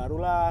orang-orang baru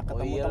lah,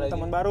 ketemu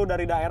teman-teman baru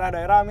dari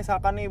daerah-daerah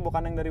misalkan nih,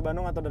 bukan yang dari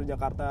Bandung atau dari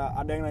Jakarta.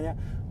 Ada yang nanya,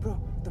 "Bro,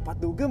 tempat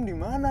dugem di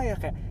mana ya?"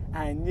 Kayak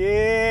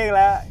anjing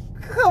lah.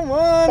 Come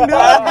on,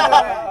 dude.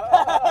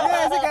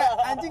 Iya sih, kayak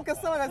anjing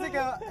kesel gak sih,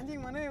 kayak anjing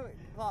mana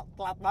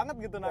telat banget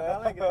gitu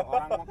nakalnya gitu.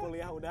 Orang mau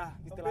kuliah udah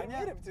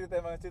istilahnya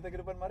cerita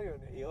kehidupan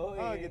Mario nih.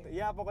 gitu.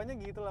 Ya pokoknya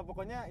gitulah.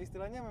 Pokoknya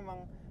istilahnya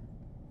memang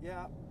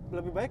ya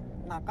lebih baik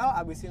nakal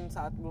abisin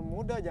saat belum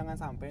muda, jangan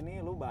sampai nih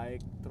lu baik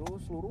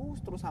terus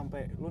lurus terus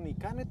sampai lu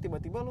nikah nih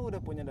tiba-tiba lu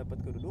udah dapat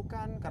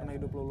kedudukan karena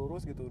hidup lu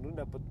lurus gitu, lu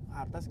dapat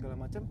harta segala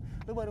macam,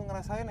 lu baru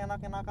ngerasain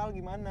enaknya nakal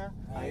gimana.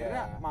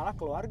 Akhirnya malah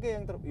keluarga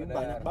yang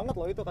banyak banget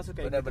loh itu kasus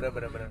kayak gitu.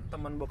 Bener.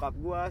 Teman bokap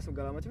gua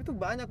segala macam itu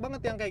banyak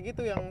banget yang kayak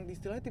gitu, yang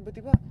istilahnya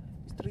tiba-tiba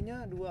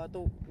istrinya 2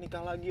 atau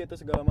nikah lagi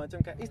atau segala macam.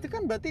 Kayak istri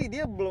kan berarti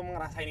dia belum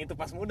ngerasain itu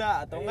pas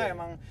muda atau enggak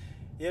emang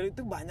ya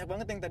itu banyak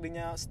banget yang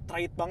tadinya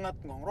straight banget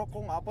nggak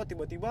ngerokok nggak apa,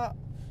 tiba-tiba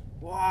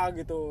wah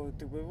gitu,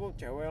 tiba-tiba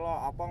cewek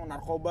lah apa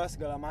narkoba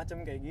segala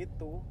macam kayak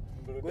gitu.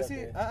 Gue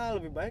sih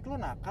lebih baik lu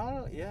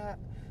nakal ya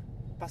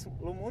pas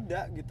lu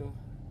muda gitu,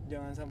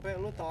 jangan sampai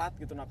lu telat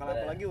gitu nakal.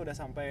 Apalagi udah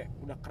sampai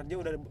udah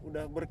kerja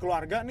udah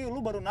berkeluarga nih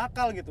lu baru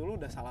nakal gitu, lu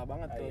udah salah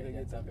banget kalau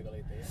kayak gitu. Sampai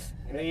kalau itu ya.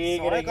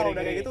 Soalnya kalau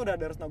udah kayak gitu udah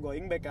harus no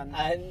going back kan.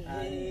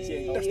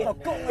 Anjing. There's no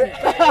going back.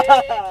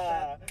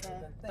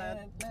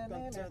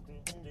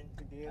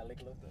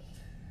 Alik lo tuh.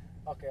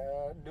 Oke,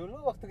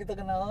 dulu waktu kita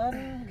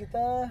kenalan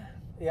kita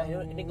yang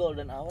ini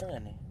golden hour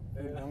nggak nih?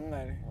 Udah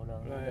enggak nih.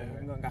 Udah.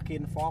 Nggak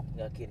kinfolk.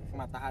 Nggak kinfolk.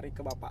 Matahari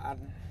kebapaan.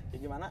 Ya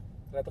gimana?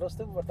 Retros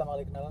tuh pertama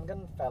kali kenalan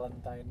kan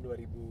Valentine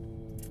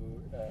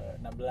 2016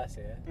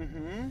 ya.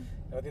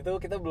 Waktu itu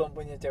kita belum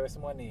punya cewek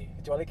semua nih,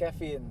 kecuali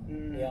Kevin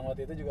yang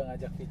waktu itu juga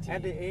ngajak Vici.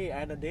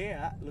 Ada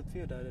Dea,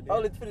 Lutfi udah ada Dea.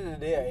 Oh, Lutfi udah ada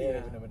Dea,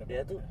 iya benar-benar.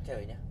 Dia tuh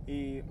ceweknya?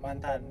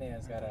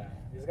 Mantannya sekarang.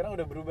 Dia sekarang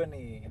udah berubah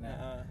nih.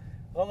 Nah,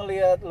 lo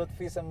ngelihat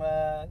Lutfi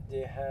sama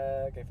JH,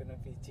 Kevin dan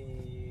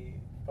Vici.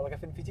 Kalau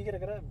Kevin Vici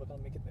kira-kira bakal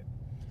make it nggak?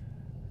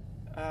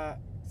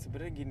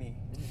 Sebenarnya gini,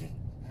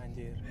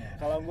 anjir.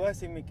 Kalau gue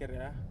sih mikir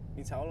ya,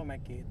 insya Allah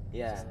make it.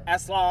 Iya.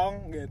 As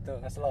long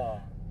gitu. As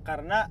long.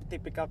 Karena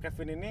tipikal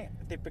Kevin ini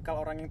tipikal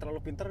orang yang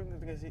terlalu pintar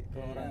gitu gak sih?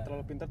 Kalau orang yang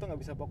terlalu pintar tuh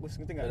nggak bisa fokus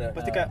gitu nggak?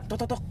 Pasti kayak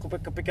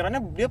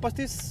kepikirannya dia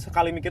pasti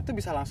sekali mikir tuh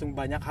bisa langsung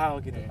banyak hal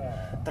gitu.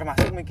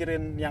 Termasuk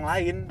mikirin yang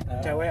lain,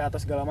 cewek atau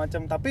segala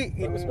macam. Tapi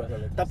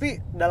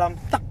dalam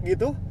tak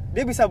gitu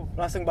dia bisa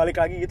langsung balik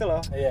lagi gitu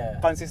loh.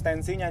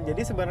 Konsistensinya. Oh.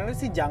 Jadi sebenarnya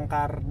sih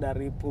jangkar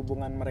dari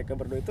hubungan mereka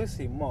berdua itu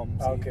si Mom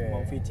sih,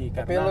 Mom Vici.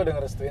 Tapi lo udah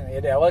ngerestuin. Ya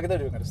di awal kita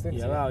udah ngerestuin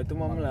sih. Iyalah, itu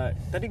Mom lah.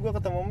 Tadi gua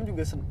ketemu Mom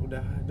juga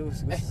udah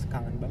gue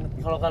kangen banget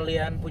gitu. Kalau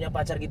kalian punya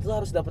pacar gitu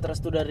harus dapat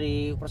restu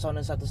dari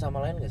personil satu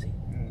sama lain gak sih?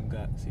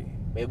 Enggak sih.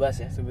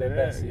 Bebas ya?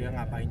 Sebenarnya ya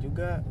ngapain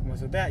juga.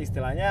 Maksudnya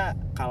istilahnya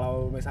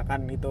kalau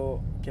misalkan itu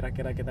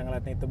kira-kira kita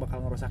ngeliatnya itu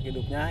bakal ngerusak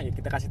hidupnya, ya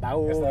kita kasih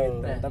tahu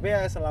gitu. Tapi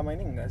ya selama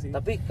ini enggak sih.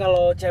 Tapi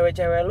kalau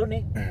cewek-cewek lu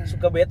nih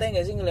suka bete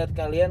nggak sih ngelihat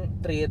kalian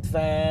treat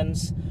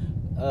fans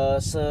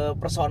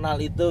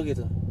sepersonal itu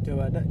gitu?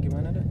 Coba ada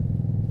gimana dah?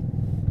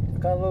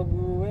 Kalau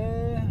gue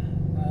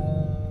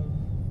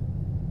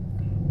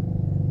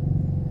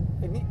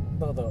ini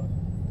tuh.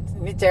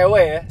 Ini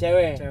cewek ya?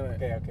 Cewek.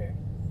 Oke.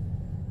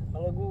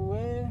 Kalau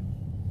gue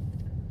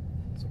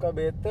suka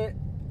bete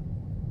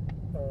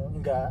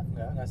enggak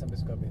sampai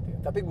suka bete.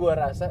 Tapi gue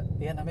rasa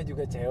ya namanya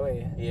juga cewek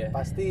ya. Iya.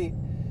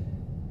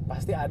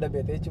 Pasti ada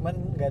bete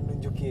cuman nggak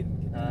nunjukin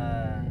gitu.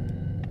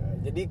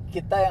 Jadi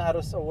kita yang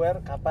harus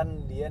aware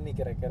kapan dia nih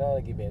kira-kira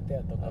lagi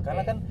bete atau enggak.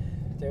 Karena kan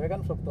cewek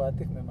kan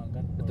fluktuatif memang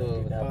kan.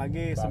 Betul.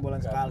 Apalagi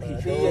sebulan sekali.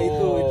 Iya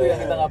itu yang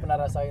kita nggak pernah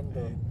rasain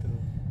tuh.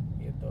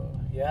 Gitu.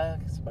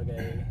 Ya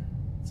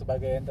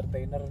sebagai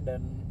entertainer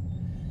dan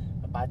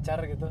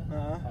pacar gitu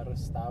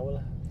harus tahu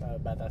lah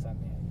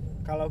batasannya.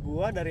 Kalau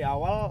gua dari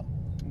awal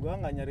gua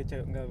nggak nyari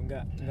cewek,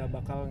 nggak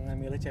bakal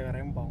ngambil cewek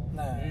rempong.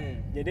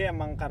 Jadi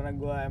emang karena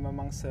gua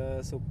memang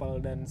sesupel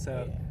dan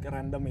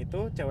serandom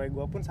itu, cewek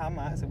gua pun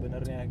sama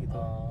sebenarnya gitu.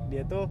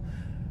 Dia tuh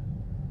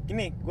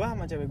gini, gua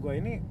sama cewek gua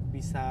ini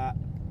bisa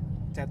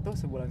chat tuh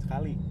sebulan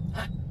sekali.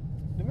 Hah?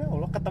 Demi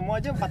Allah, ketemu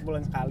aja 4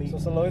 bulan sekali.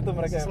 Slow itu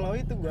mereka. Slow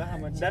itu gua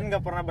sama, dan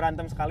nggak pernah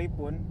berantem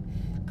sekalipun.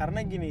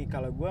 Karena gini,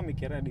 kalau gue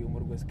mikirnya di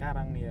umur gue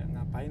sekarang nih ya,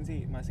 ngapain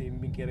sih masih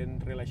mikirin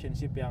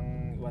relationship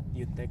yang what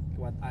you take,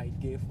 what I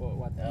give, or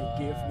what you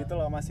give gitu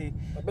loh, masih.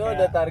 Tapi lo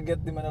ada target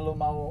di mana lo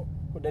mau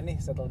udah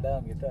nih settle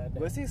down gitu ada?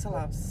 Gue sih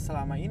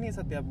selama ini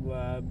setiap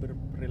gue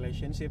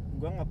berrelationship,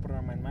 gue nggak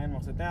pernah main-main,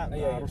 maksudnya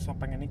harus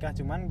pengen nikah,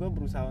 cuman gue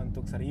berusaha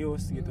untuk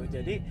serius gitu.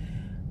 Jadi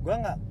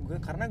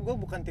karena gue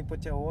bukan tipe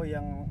cowok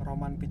yang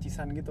roman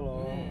picisan gitu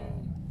loh.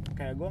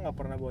 Kayak gue nggak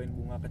pernah bawain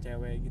bunga ke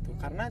cewek gitu,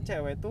 karena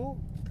cewek tuh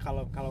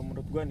kalau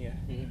menurut gue nih ya,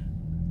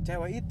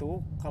 cewek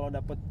itu kalau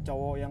dapet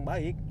cowok yang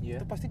baik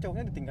itu pasti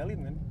cowoknya ditinggalin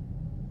kan.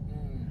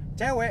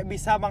 Cewek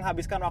bisa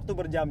menghabiskan waktu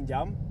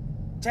berjam-jam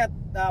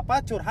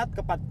curhat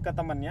ke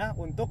temannya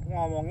untuk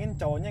ngomongin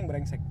cowoknya yang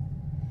brengsek.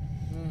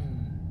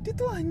 Dia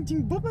tuh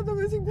anjing banget tuh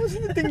gak sih, gue sih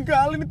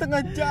ditinggalin di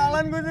tengah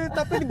jalan gue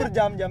tapi di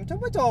berjam-jam.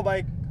 Coba cowok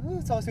baik,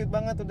 so sweet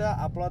banget,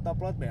 udah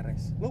upload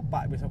beres,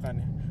 lupa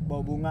besokannya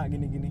bawa bunga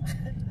gini-gini.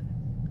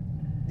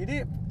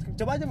 Jadi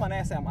coba aja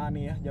mana SMA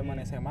nih ya, zaman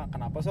SMA,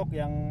 kenapa sok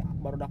yang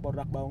barudak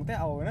baung teh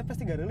awalnya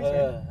pasti gak rilis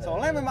ya.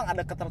 Soalnya memang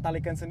ada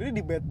ketertarikan sendiri di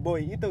bad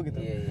boy itu gitu.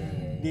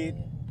 Di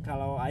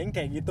kalau aing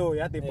kayak gitu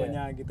ya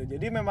tipenya gitu.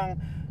 Jadi memang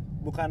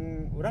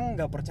bukan, orang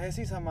nggak percaya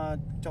sih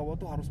sama cowok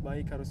tuh harus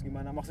baik, harus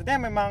gimana.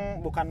 Maksudnya memang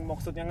bukan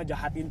maksudnya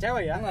ngejahatin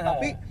cewek ya,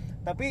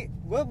 tapi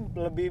gue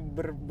lebih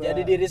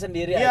jadi diri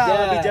sendiri aja. Iya,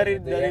 lebih dari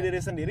gitu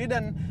diri sendiri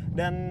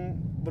dan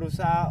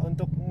berusaha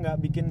untuk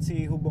nggak bikin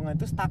si hubungan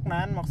itu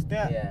stagnan.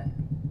 Maksudnya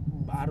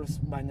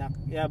harus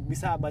banyak, ya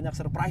bisa banyak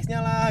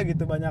surprise-nya lah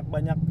gitu, banyak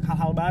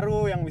hal-hal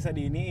baru yang bisa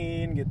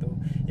diiniin gitu,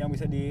 yang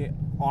bisa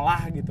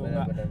diolah gitu,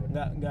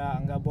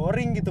 nggak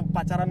boring gitu.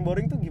 Pacaran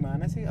boring tuh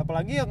gimana sih,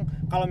 apalagi yang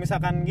kalau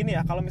misalkan gini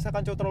ya, kalau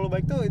misalkan cowok terlalu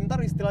baik tuh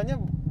ntar istilahnya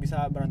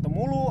bisa berantem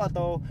mulu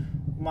atau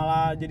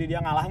malah jadi dia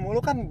ngalah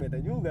mulu, kan beda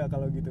juga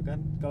kalau gitu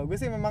kan. Kalau gue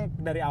sih memang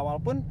dari awal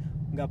pun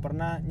nggak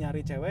pernah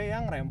nyari cewek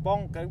yang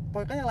rempong,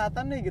 pokoknya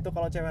kelihatan deh gitu.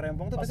 Kalau cewek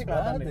rempong tuh pas pasti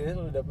kelihatan deh. Ya,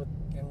 lu dapet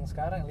yang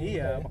sekarang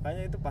nih. Iya,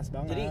 makanya itu pas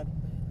banget. Jadi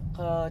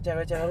kalau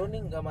cewek-cewek lu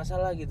nih nggak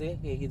masalah gitu ya,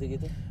 kayak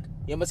gitu-gitu.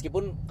 Ya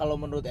meskipun kalau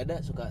menurut Eda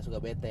suka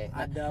bete.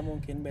 Nah, ada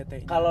mungkin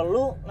bete. Kalau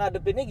lu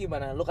ngadepinnya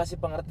gimana? Lu kasih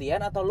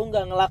pengertian atau lu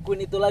nggak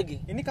ngelakuin itu lagi?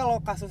 Ini kalau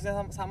kasusnya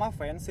sama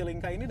fans, si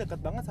Linka ini deket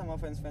banget sama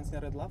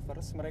fans-fansnya Red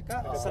Lovers.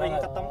 Mereka sering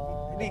ketemu,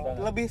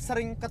 lebih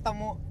sering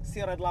ketemu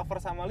si Red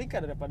Lovers sama Linka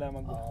daripada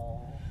sama gue.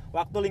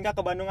 Waktu Linka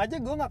ke Bandung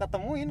aja gue nggak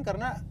ketemuin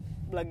karena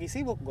lagi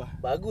sibuk gue.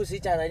 Bagus sih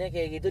caranya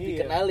kayak gitu,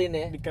 dikenalin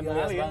ya.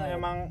 Dikenalin,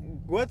 emang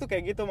gue tuh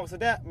kayak gitu,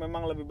 maksudnya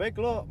memang lebih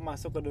baik lo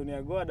masuk ke dunia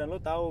gue dan lo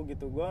tahu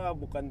gitu, gue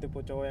bukan tipe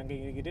cowok yang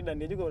kayak gini, dan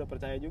dia juga udah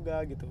percaya juga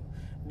gitu.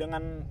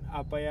 Dengan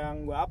apa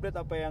yang gue update,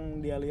 apa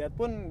yang dia lihat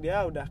pun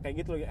dia udah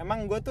kayak gitu.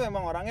 Emang gue tuh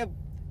emang orangnya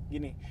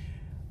gini,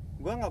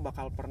 gue nggak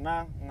bakal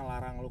pernah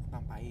ngelarang lu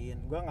ngapain.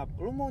 Gue nggak,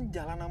 lu mau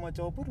jalan sama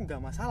cowok pun nggak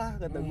masalah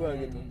kata gue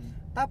gitu.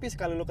 Tapi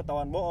sekali lu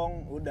ketahuan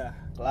bohong, udah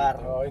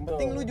kelar. Gitu. Yang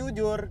penting lu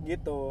jujur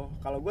gitu.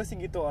 Kalau gue sih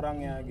gitu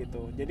orangnya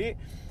gitu. Jadi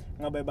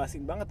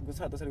ngebebasin banget, gue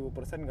 100.000%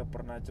 nggak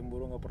pernah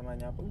cemburu, nggak pernah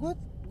nyapa. Gue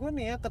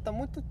nih ya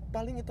ketemu tuh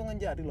paling hitungan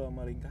jari loh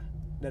sama Linka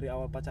dari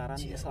awal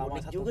pacaran. Selama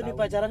 1 tahun juga nih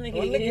pacaran nih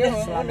kayak gini ya,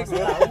 selama 1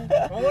 tahun.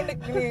 Unik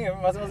nih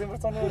masing-masing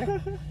personal nih.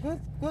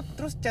 Gue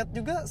terus chat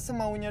juga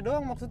semaunya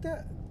doang,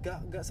 maksudnya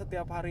gak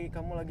setiap hari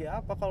kamu lagi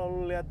apa. Kalau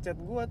lu lihat chat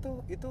gue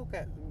tuh itu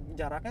kayak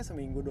jaraknya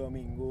seminggu 2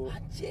 minggu.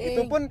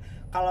 Anjing.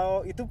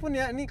 Itu pun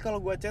ya ini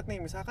kalau gue chat nih,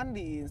 misalkan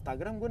di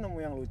Instagram gue nemu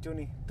yang lucu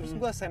nih, terus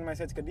gue send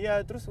message ke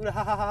dia, terus udah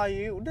hahaha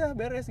udah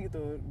beres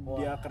gitu.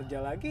 Dia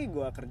kerja lagi,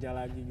 gue kerja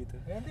lagi gitu.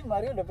 Nanti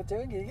Mario dapet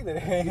cewek kayak gitu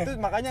deh. Itu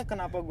makanya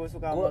kenapa gue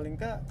suka sama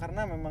Linka,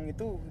 karena memang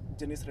itu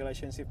jenis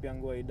relationship yang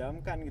gue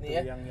idamkan gitu,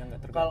 yang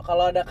nggak tergantung.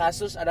 Kalau ada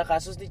kasus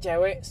nih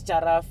cewek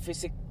secara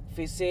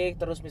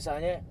fisik terus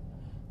misalnya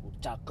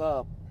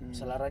cakep,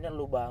 seleranya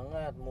lu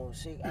banget,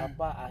 musik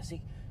apa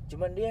asik,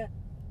 cuman dia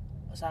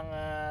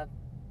sangat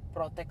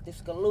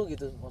protektif ke lu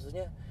gitu,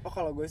 maksudnya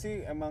kalau gue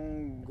sih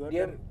emang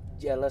dia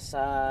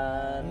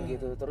jealousan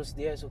gitu, terus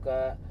dia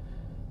suka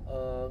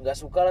nggak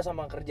suka lah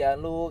sama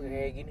kerjaan lu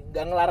kayak gini,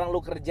 nggak ngelarang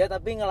lu kerja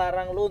tapi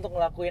ngelarang lu untuk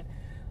ngelakuin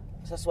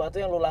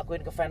sesuatu yang lu lakuin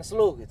ke fans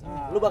lu gitu,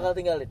 lu bakal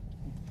tinggalin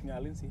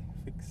sih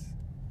fix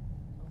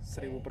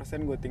 1000%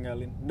 gue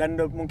tinggalin, dan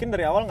mungkin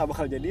dari awal nggak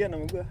bakal jadian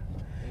sama gue.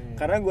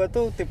 Karena gue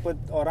tuh tipe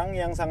orang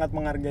yang sangat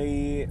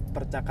menghargai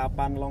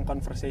percakapan, long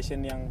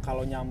conversation yang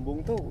kalau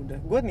nyambung tuh udah.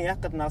 Gue nih ya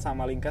kenal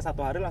sama Linka 1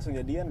 hari langsung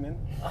jadian, men.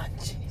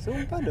 Anjing.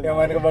 Sumpah deh. Yang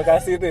main ke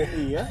Bekasi tuh.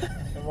 Iya.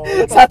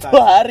 1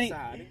 hari.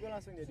 Sehari gue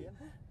langsung jadian.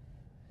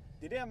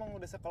 Jadi emang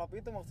udah sekelop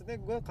itu, maksudnya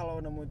gue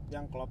kalau nemu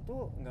yang klop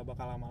tuh nggak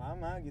bakal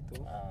lama-lama gitu.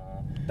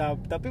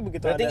 Tapi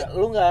begitu berarti ada.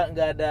 Lu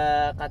nggak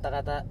ada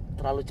kata-kata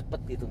terlalu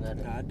cepet gitu, nggak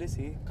ada? Nggak ada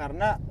sih,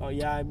 karena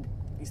ya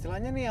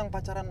istilahnya nih yang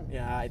pacaran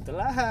ya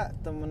itulah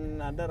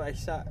temen ada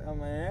Raisa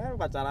namanya,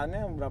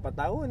 pacarannya berapa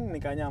tahun,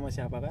 nikahnya sama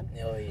siapa kan?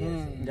 Oh iya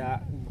sih. Nggak,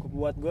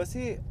 buat gue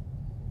sih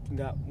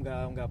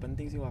nggak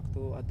penting sih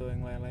waktu atau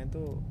yang lain-lain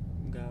tuh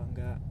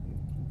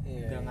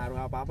nggak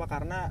ngaruh apa-apa,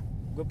 karena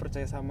gue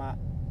percaya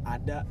sama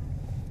ada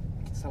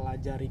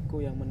selajariku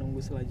yang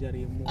menunggu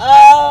selajarimu.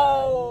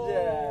 Kalau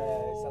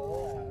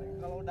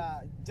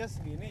udah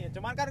just gini ya,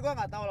 cuman kan gue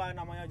nggak tahu lah,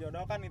 namanya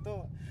jodoh kan itu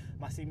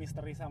masih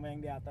misteri sama yang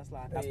di atas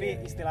lah.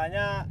 Tapi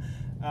istilahnya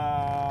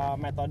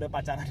metode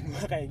pacaran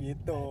gue kayak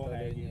gitu.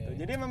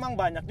 Jadi memang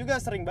banyak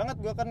juga, sering banget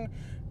gue kan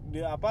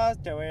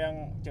cewek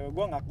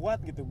gue nggak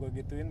kuat gitu, gue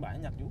gituin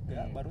banyak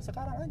juga. Baru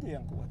sekarang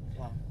aja yang kuat.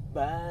 Wow.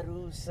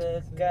 Baru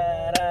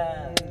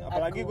sekarang.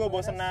 Apalagi gue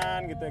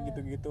bosenan gitu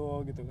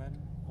kan.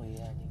 Oh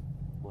iya nih,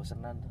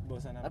 bosenan tuh.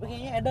 Bosenan. Tapi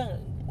kayaknya Eda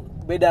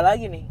beda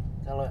lagi nih.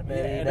 Kalau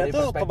Eda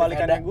tuh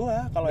kebalikannya gue,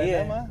 kalau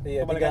Eda mah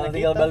kebalikannya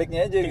tinggal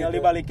baliknya aja tinggal gitu.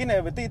 Dibalikin ya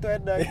berarti itu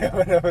Eda. Iya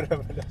benar.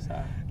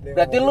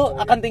 Berarti lu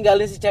akan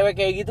tinggalin si cewek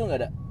kayak gitu nggak,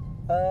 Da?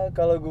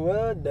 Kalau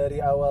gue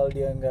dari awal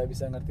dia nggak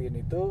bisa ngertiin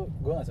itu,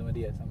 gue nggak sama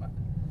dia sama.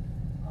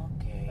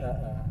 Oke.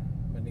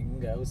 Mending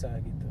nggak usah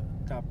gitu.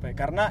 Capek,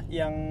 karena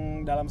yang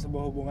dalam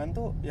sebuah hubungan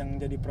tuh yang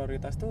jadi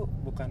prioritas tuh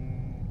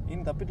bukan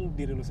ini, tapi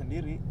diri lu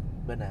sendiri.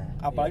 Benar.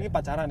 Apalagi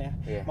pacaran ya.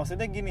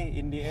 Maksudnya Maksudnya gini,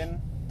 in the end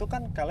tuh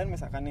kan kalian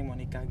misalkan nih mau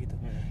nikah gitu.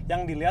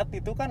 Yang dilihat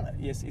itu kan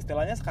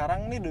istilahnya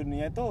sekarang nih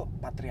dunia itu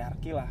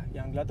patriarki lah.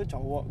 Yang dilihat tuh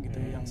cowok gitu.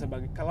 Yang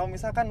sebagai, kalau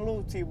misalkan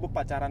lu sibuk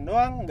pacaran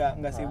doang,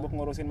 nggak sibuk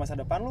ngurusin masa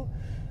depan lu,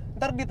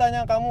 ntar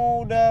ditanya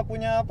kamu udah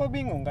punya apa,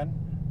 bingung kan?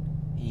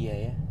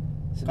 Iya ya.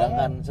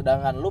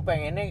 Sedangkan lu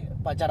pengennya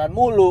pacaran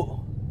mulu.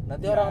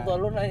 Nanti orang tua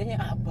lu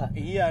nanyanya apa?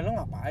 Iya, lu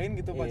ngapain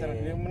gitu pacaran?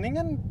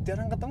 Mendingan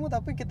jarang ketemu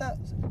tapi kita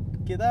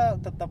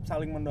tetap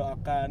saling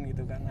mendoakan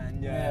gitu kan,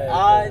 anjay.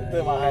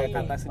 Itu mahal,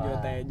 kata Sujo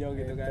Tejo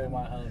gitu kan. Itu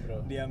mahal,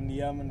 Bro.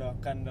 Diam-diam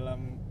mendoakan dalam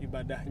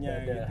ibadahnya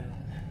gitu.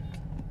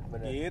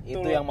 Bener.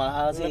 Gitu. Itu yang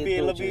mahal sih,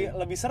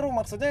 lebih seru,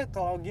 maksudnya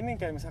kalau gini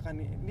kayak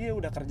misalkan dia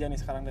udah kerja nih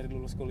sekarang dari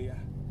lulus kuliah,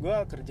 gue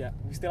kerja,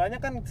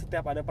 istilahnya kan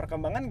setiap ada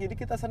perkembangan, jadi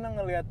kita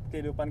senang ngelihat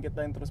kehidupan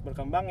kita yang terus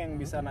berkembang, yang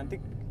bisa nanti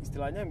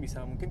istilahnya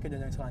bisa mungkin ke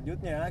jenjang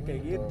selanjutnya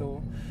kayak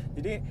gitu.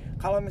 Jadi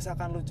kalau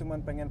misalkan lu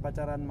cuman pengen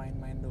pacaran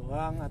main-main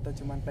doang, atau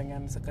cuman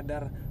pengen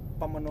sekedar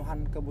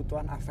pemenuhan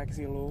kebutuhan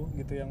afeksi lu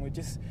gitu, yang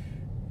which is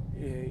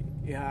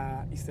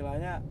ya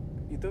istilahnya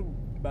itu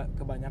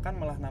kebanyakan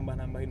malah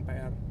nambah-nambahin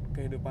PR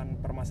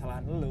kehidupan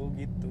permasalahan lu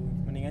gitu.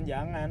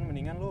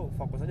 Mendingan lu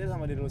fokus aja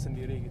sama diri lu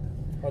sendiri gitu.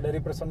 Kalau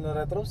dari personal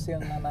terus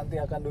yang nanti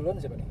akan duluan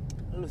siapa nih?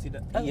 Lu sih,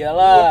 Da.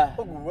 Iyalah.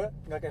 Gua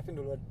nggak Kevin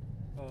duluan.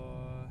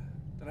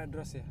 Red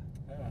Rose ya.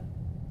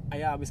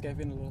 Ayo abis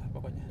Kevin lu lah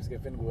pokoknya. Abis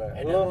Kevin gua.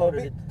 Lu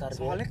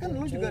Soalnya kan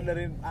lu juga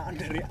dari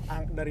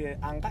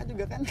angka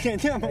juga kan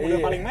kayaknya emang udah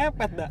paling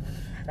mepet, Da.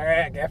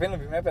 Kevin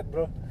lebih mepet,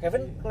 Bro.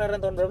 Kevin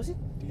kelahiran tahun berapa sih?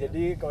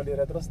 Jadi kalau di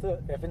Retros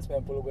tuh Kevin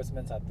 90, gue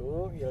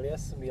 91,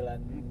 Ilyas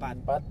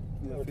 94,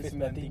 Lutfi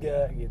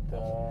 93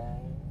 gitu.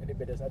 Jadi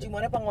beda satu.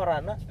 Cimane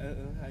pangorana?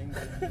 Aing paling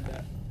muda.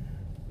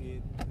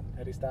 Gitu.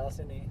 Harry Styles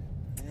ini.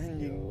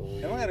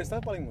 Anjing. Emang Harry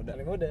Styles paling muda?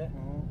 Paling muda.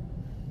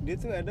 Dia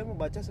tuh ada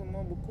membaca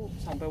semua buku,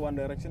 sampai One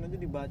Direction aja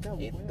dibaca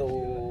bukunya.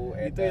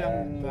 Itu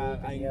yang nggak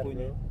aing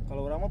punya.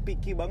 Kalau orang mah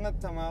picky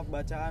banget sama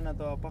bacaan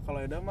atau apa.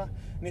 Kalau Eda mah,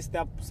 nih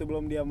setiap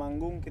sebelum dia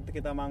manggung,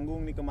 kita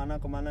manggung nih kemana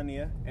nih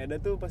ya,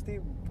 Eda tuh pasti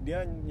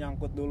dia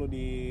nyangkut dulu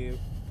di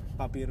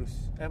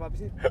papirus. Apa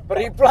sih?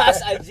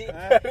 Periplas anjing.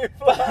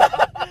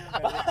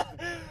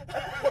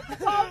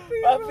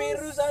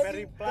 Papirus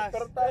anjing. Periplas.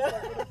 Kertas.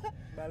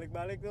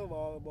 Balik-balik tuh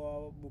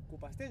bawa buku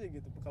pasti aja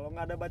gitu. Kalau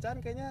nggak ada bacaan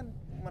kayaknya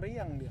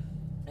meriang dia.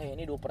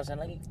 Ini 2%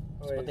 lagi.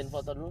 Sebutin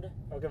foto dulu dah.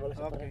 Oke, boleh.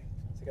 Oke.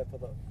 Sikat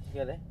foto.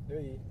 Sikat ya.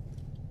 Yoi.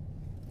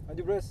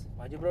 Maju, Bros.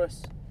 Maju, Bros.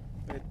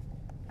 Wait.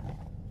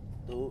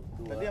 Tuh,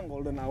 2. Tadi yang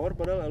golden hour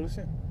padahal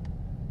halusnya.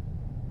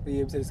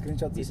 Iya, bisa di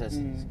screenshot sih. Bisa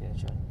sih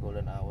screenshot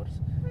golden hours.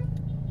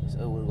 Bisa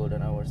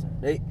golden hours.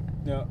 Dari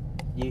Ya.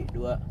 J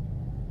 2.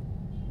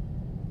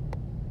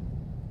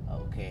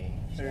 Oke.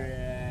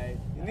 Alright.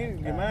 Ini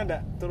gimana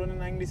dak? Turunin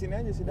aing di sini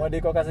aja sih Mau dak. di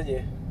kokas aja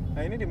ya?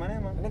 Nah, ini di mana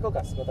emang? Ini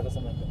kokas, Kota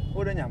Kesempatan.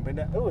 Oh, udah nyampe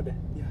dak. Oh, udah.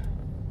 Ya.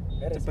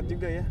 Beres, Cepet Bi.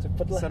 juga ya.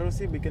 Cepet lah. Seru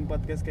sih bikin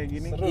podcast kayak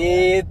gini. Seru.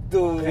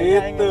 Itu. Kayaknya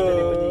aing harus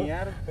jadi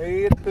penyiar.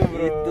 Itu,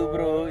 Bro. Itu,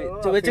 Bro.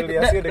 Coba cek,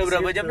 Afiliasi udah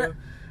berapa ke jam, situ. dah?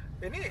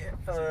 Ini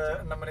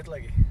 6 menit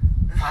lagi.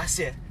 Pas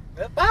ya?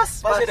 Pas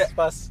ya, Dak?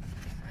 pas.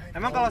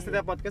 Emang kalau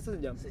setiap podcast tuh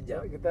sejam?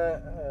 Sejam. Kita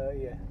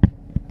iya.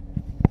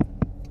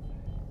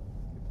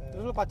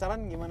 Terus lu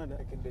pacaran gimana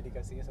dak? Bikin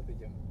dedikasinya 1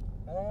 jam.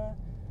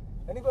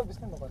 Ini gua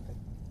habisnya mau konten.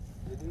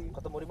 Jadi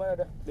Ketemu di mana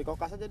dah? Di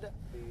kokas aja dak.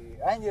 di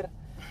anjir.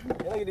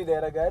 Ini lagi di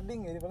daerah Gading,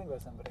 jadi paling gua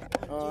samperin.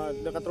 Oh,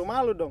 dekat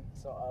rumah lu dong.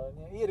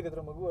 Soalnya iya dekat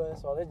rumah gua,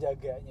 soalnya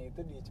jaganya itu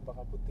di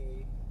Cempaka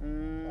Putih.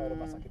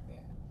 Rumah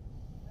sakitnya.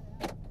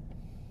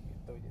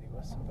 Gitu, jadi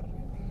gua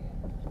samperin.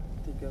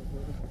 30.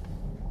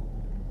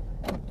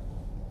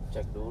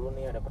 Cek dulu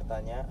nih, ada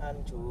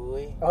pertanyaan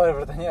cuy. Oh, ada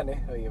pertanyaan ya?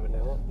 Oh iya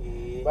benar.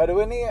 By the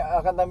way, ini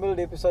akan tampil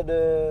di episode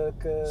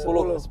ke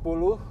 10.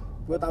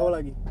 Gue tahu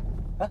lagi.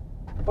 Hah?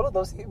 Perlu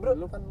tahu sih, Bro?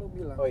 Lu kan lu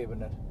bilang. Oh iya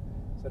benar.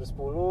 10,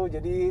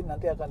 jadi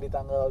nanti akan di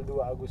tanggal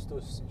 2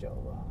 Agustus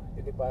insyaallah.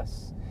 Jadi pas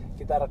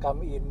kita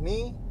rekam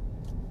ini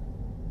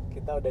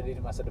kita udah di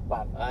masa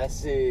depan.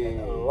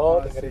 Asik. Lo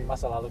dengerin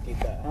masa lalu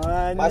kita.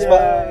 Pas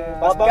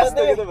Podcast banget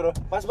tuh nih. gitu, Bro.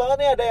 Pas banget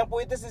nih ada yang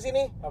puitis di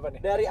sini. Apa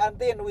nih? Dari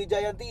Antin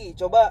Wijayanti.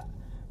 Coba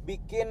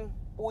bikin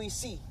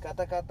puisi,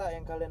 kata-kata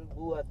yang kalian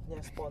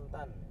buatnya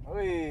spontan.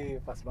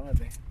 Wih, pas banget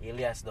nih.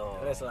 Ilyas dong.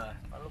 Ilyas lah.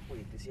 Lu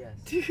puitis ya.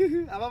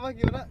 Apa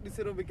gimana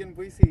disuruh bikin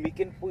puisi?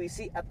 Bikin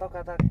puisi atau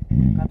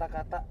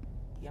kata-kata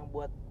yang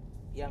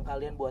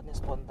kalian buatnya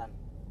spontan.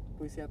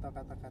 Puisi atau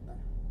kata-kata.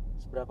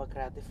 Seberapa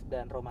kreatif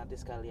dan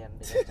romantis kalian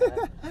dengan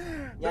cara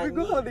Tapi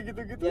gue kalau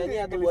digitu-gitu nyanyi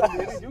kayak atau geli buat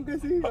sendiri juga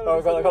sih.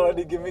 Kalau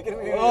digimikin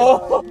nih.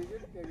 Oh.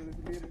 Kayak geli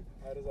sendiri.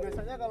 Harus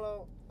Biasanya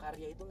kalau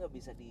karya itu nggak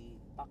bisa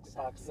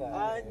dipaksa. Paksa.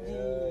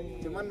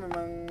 Anjing. cuman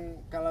memang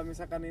kalau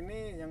misalkan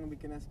ini yang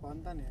bikinnya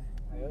spontan ya.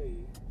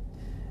 Ayo.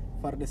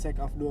 For the sake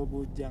of 2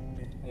 bujang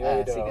nih.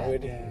 Ayo Asik, dong,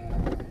 asik.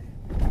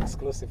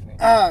 eksklusif nih.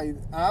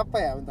 Apa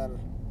ya bentar.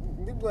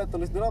 Ini gua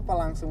tulis dulu apa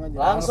langsung aja?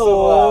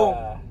 Langsung.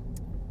 lah.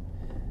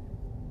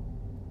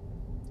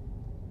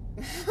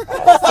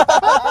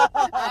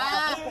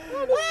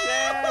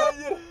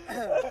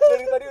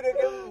 Dari tadi udah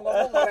kayak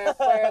ngomong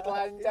merepet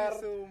lancar.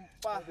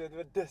 Sumpah.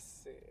 Bedes.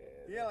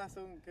 Iya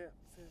langsung kayak.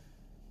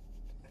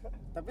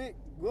 Tapi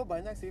gua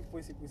banyak sih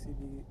puisi-puisi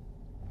di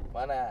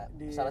Mana?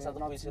 Salah satu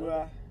notes puisi lu.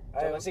 gua.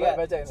 Ayo, Coba sikat.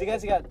 bacain.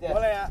 Sikat. Ya.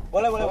 Boleh ya?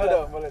 Boleh.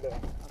 Boleh dong.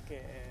 Oke.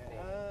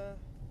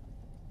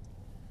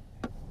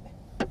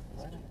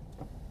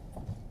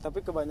 Tapi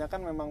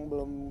kebanyakan memang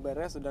belum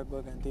beres, sudah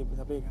gue ganti.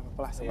 Tapi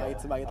nggak apa-apa lah,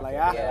 sebait lah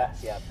ya. Iya,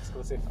 siap.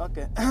 Eksklusif.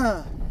 Oke.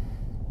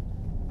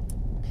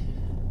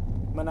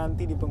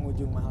 Menanti di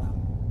penghujung malam.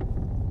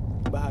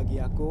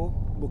 Bahagiaku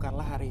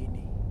bukanlah hari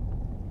ini.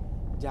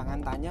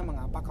 Jangan tanya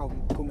mengapa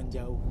ku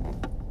menjauh.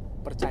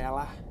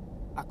 Percayalah,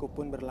 aku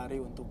pun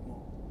berlari untukmu.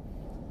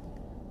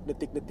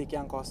 Detik-detik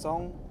yang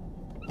kosong,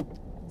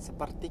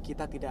 seperti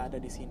kita tidak ada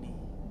di sini.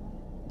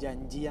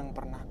 Janji yang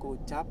pernah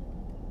kuucap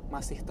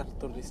masih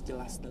tertulis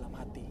jelas dalam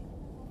hati.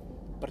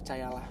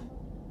 Percayalah,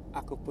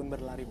 aku pun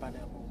berlari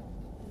padamu.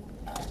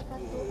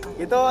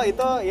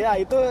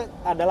 Itu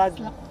adalah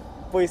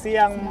puisi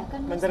yang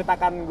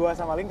menceritakan gua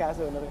sama Lingka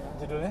sebenarnya.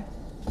 Judulnya?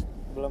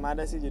 Belum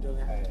ada sih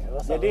judulnya.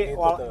 Jadi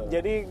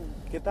Jadi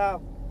kita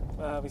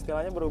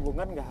istilahnya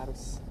berhubungan nggak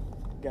harus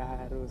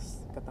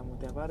ketemu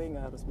tiap hari,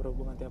 nggak harus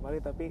berhubungan tiap hari,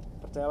 tapi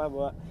percayalah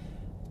bahwa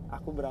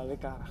aku beralih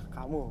ke arah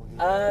kamu.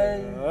 Gitu.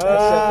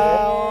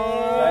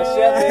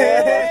 Dahsyat ya.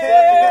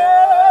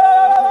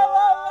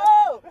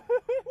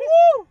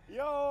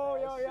 Yo,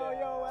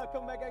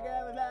 welcome back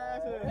again.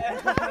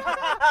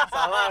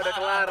 Salah, udah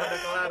kelar.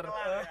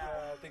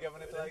 3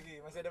 menit lagi.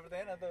 Masih ada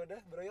pertanyaan atau udah,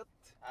 Broyot?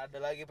 Ada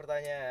lagi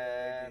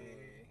pertanyaan.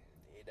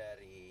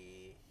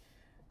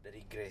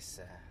 Dari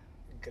Gresa.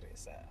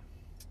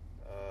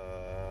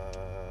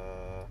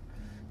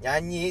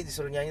 Nyanyi,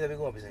 disuruh nyanyi tapi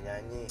gue gak bisa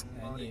nyanyi.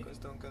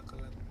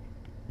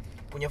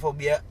 Punya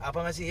fobia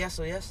apa gak sih Yas?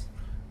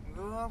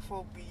 Gue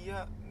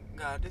fobia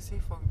nggak ada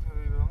sih, fobia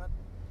banget.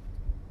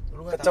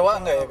 Lu gak Kecoa takut?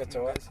 enggak ya,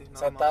 kecoa? Enggak sih,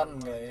 normal. Setan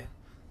enggak ya?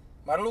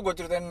 Kemarin lu gue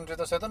ceritain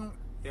cerita setan.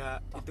 Ya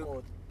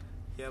Takut.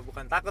 itu ya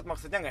bukan takut,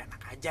 maksudnya nggak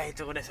enak aja,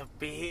 itu udah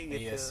sepi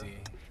gitu. Iya sih.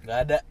 Gak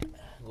ada.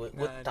 Gue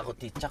Nggak ada. takut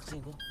cicak sih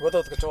gue. Gue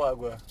takut kecoa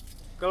gue.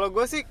 Kalau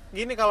gue sih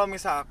gini, kalau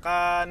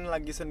misalkan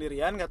lagi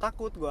sendirian nggak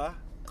takut gue.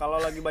 Kalau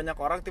lagi banyak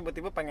orang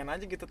tiba-tiba pengen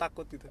aja gitu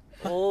takut gitu.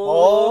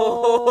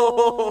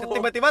 Oh.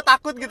 Tiba-tiba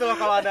takut gitu loh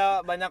kalau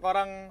ada banyak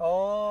orang.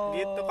 Oh.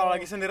 Gitu. Kalau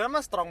lagi sendirian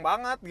mah strong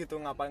banget gitu,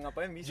 ngapain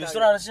bisa.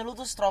 Justru gitu. harusnya lu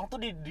tuh strong tuh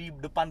di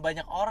depan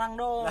banyak orang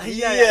dong. Nah,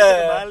 iya ya, itu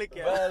kebalik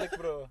ya. Balik,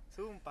 Bro.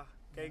 Sumpah.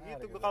 Kayak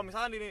Menarik, gitu. Kalau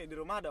misalnya di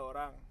rumah ada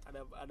orang,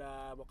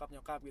 ada bokap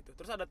nyokap gitu.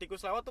 Terus ada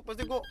tikus lewat tuh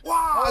pasti gua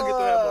wah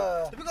gitu ya, Bro.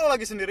 Tapi kalau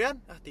lagi sendirian,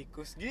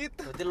 tikus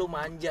gitu. Berarti lu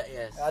manja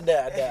ya.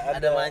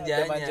 Ada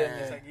manjanya.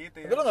 Bisa gitu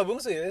ya. Tapi lu enggak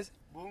bungsu ya?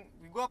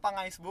 Gua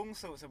pangais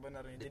bungsu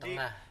sebenarnya. Di Jadi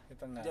tengah. Di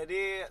tengah.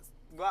 Jadi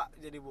gua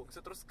jadi bungsu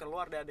terus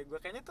keluar dari adik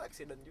gua, kayaknya tuh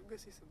accident juga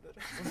sih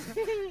sebenarnya.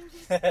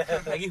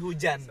 Lagi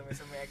hujan.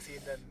 Semi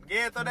accident.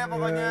 Gitu deh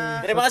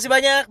pokoknya. Terima kasih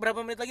banyak. Berapa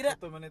menit lagi, Dak?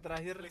 1 menit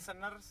terakhir.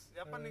 Listeners,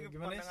 siapa nih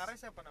gimana, pendengarnya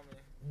siapa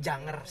namanya?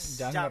 Jangers.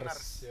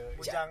 Jangers.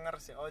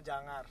 Bujangers ya. Oh,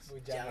 Jangers.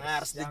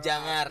 Jangers, the The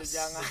Jangers.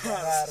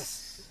 Jangers.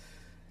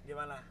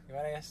 Gimana?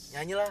 Gimana, Yas?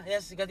 Nyanyi lah,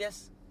 Yas, sikat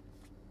Yas.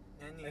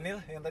 Nyanyi. Ini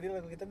lah yang tadi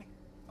lagu kita nih.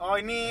 Oh,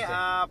 ini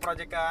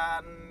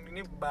proyekan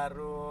ini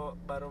baru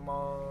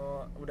mau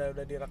udah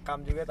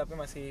direkam juga tapi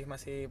masih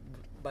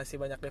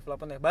banyak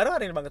development ya. Baru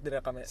hari ini banget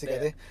direkam ya.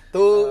 Sikat ya.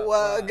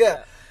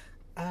 Tuaga.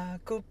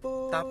 Aku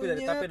punya.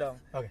 Tapi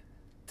dong. Oke.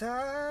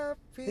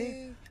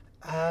 Tapi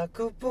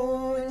Aku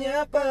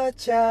punya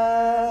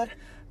pacar,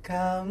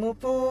 kamu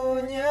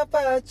punya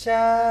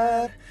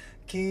pacar.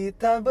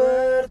 Kita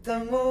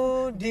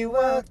bertemu di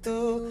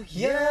waktu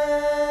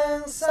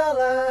yang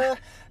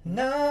salah,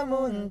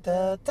 namun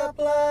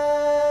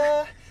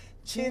tetaplah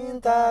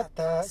cinta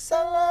tak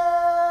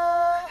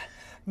salah.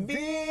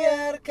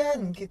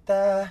 Biarkan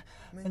kita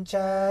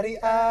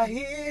mencari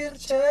akhir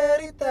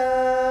cerita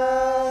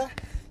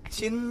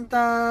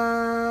cinta.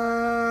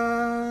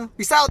 Peace out.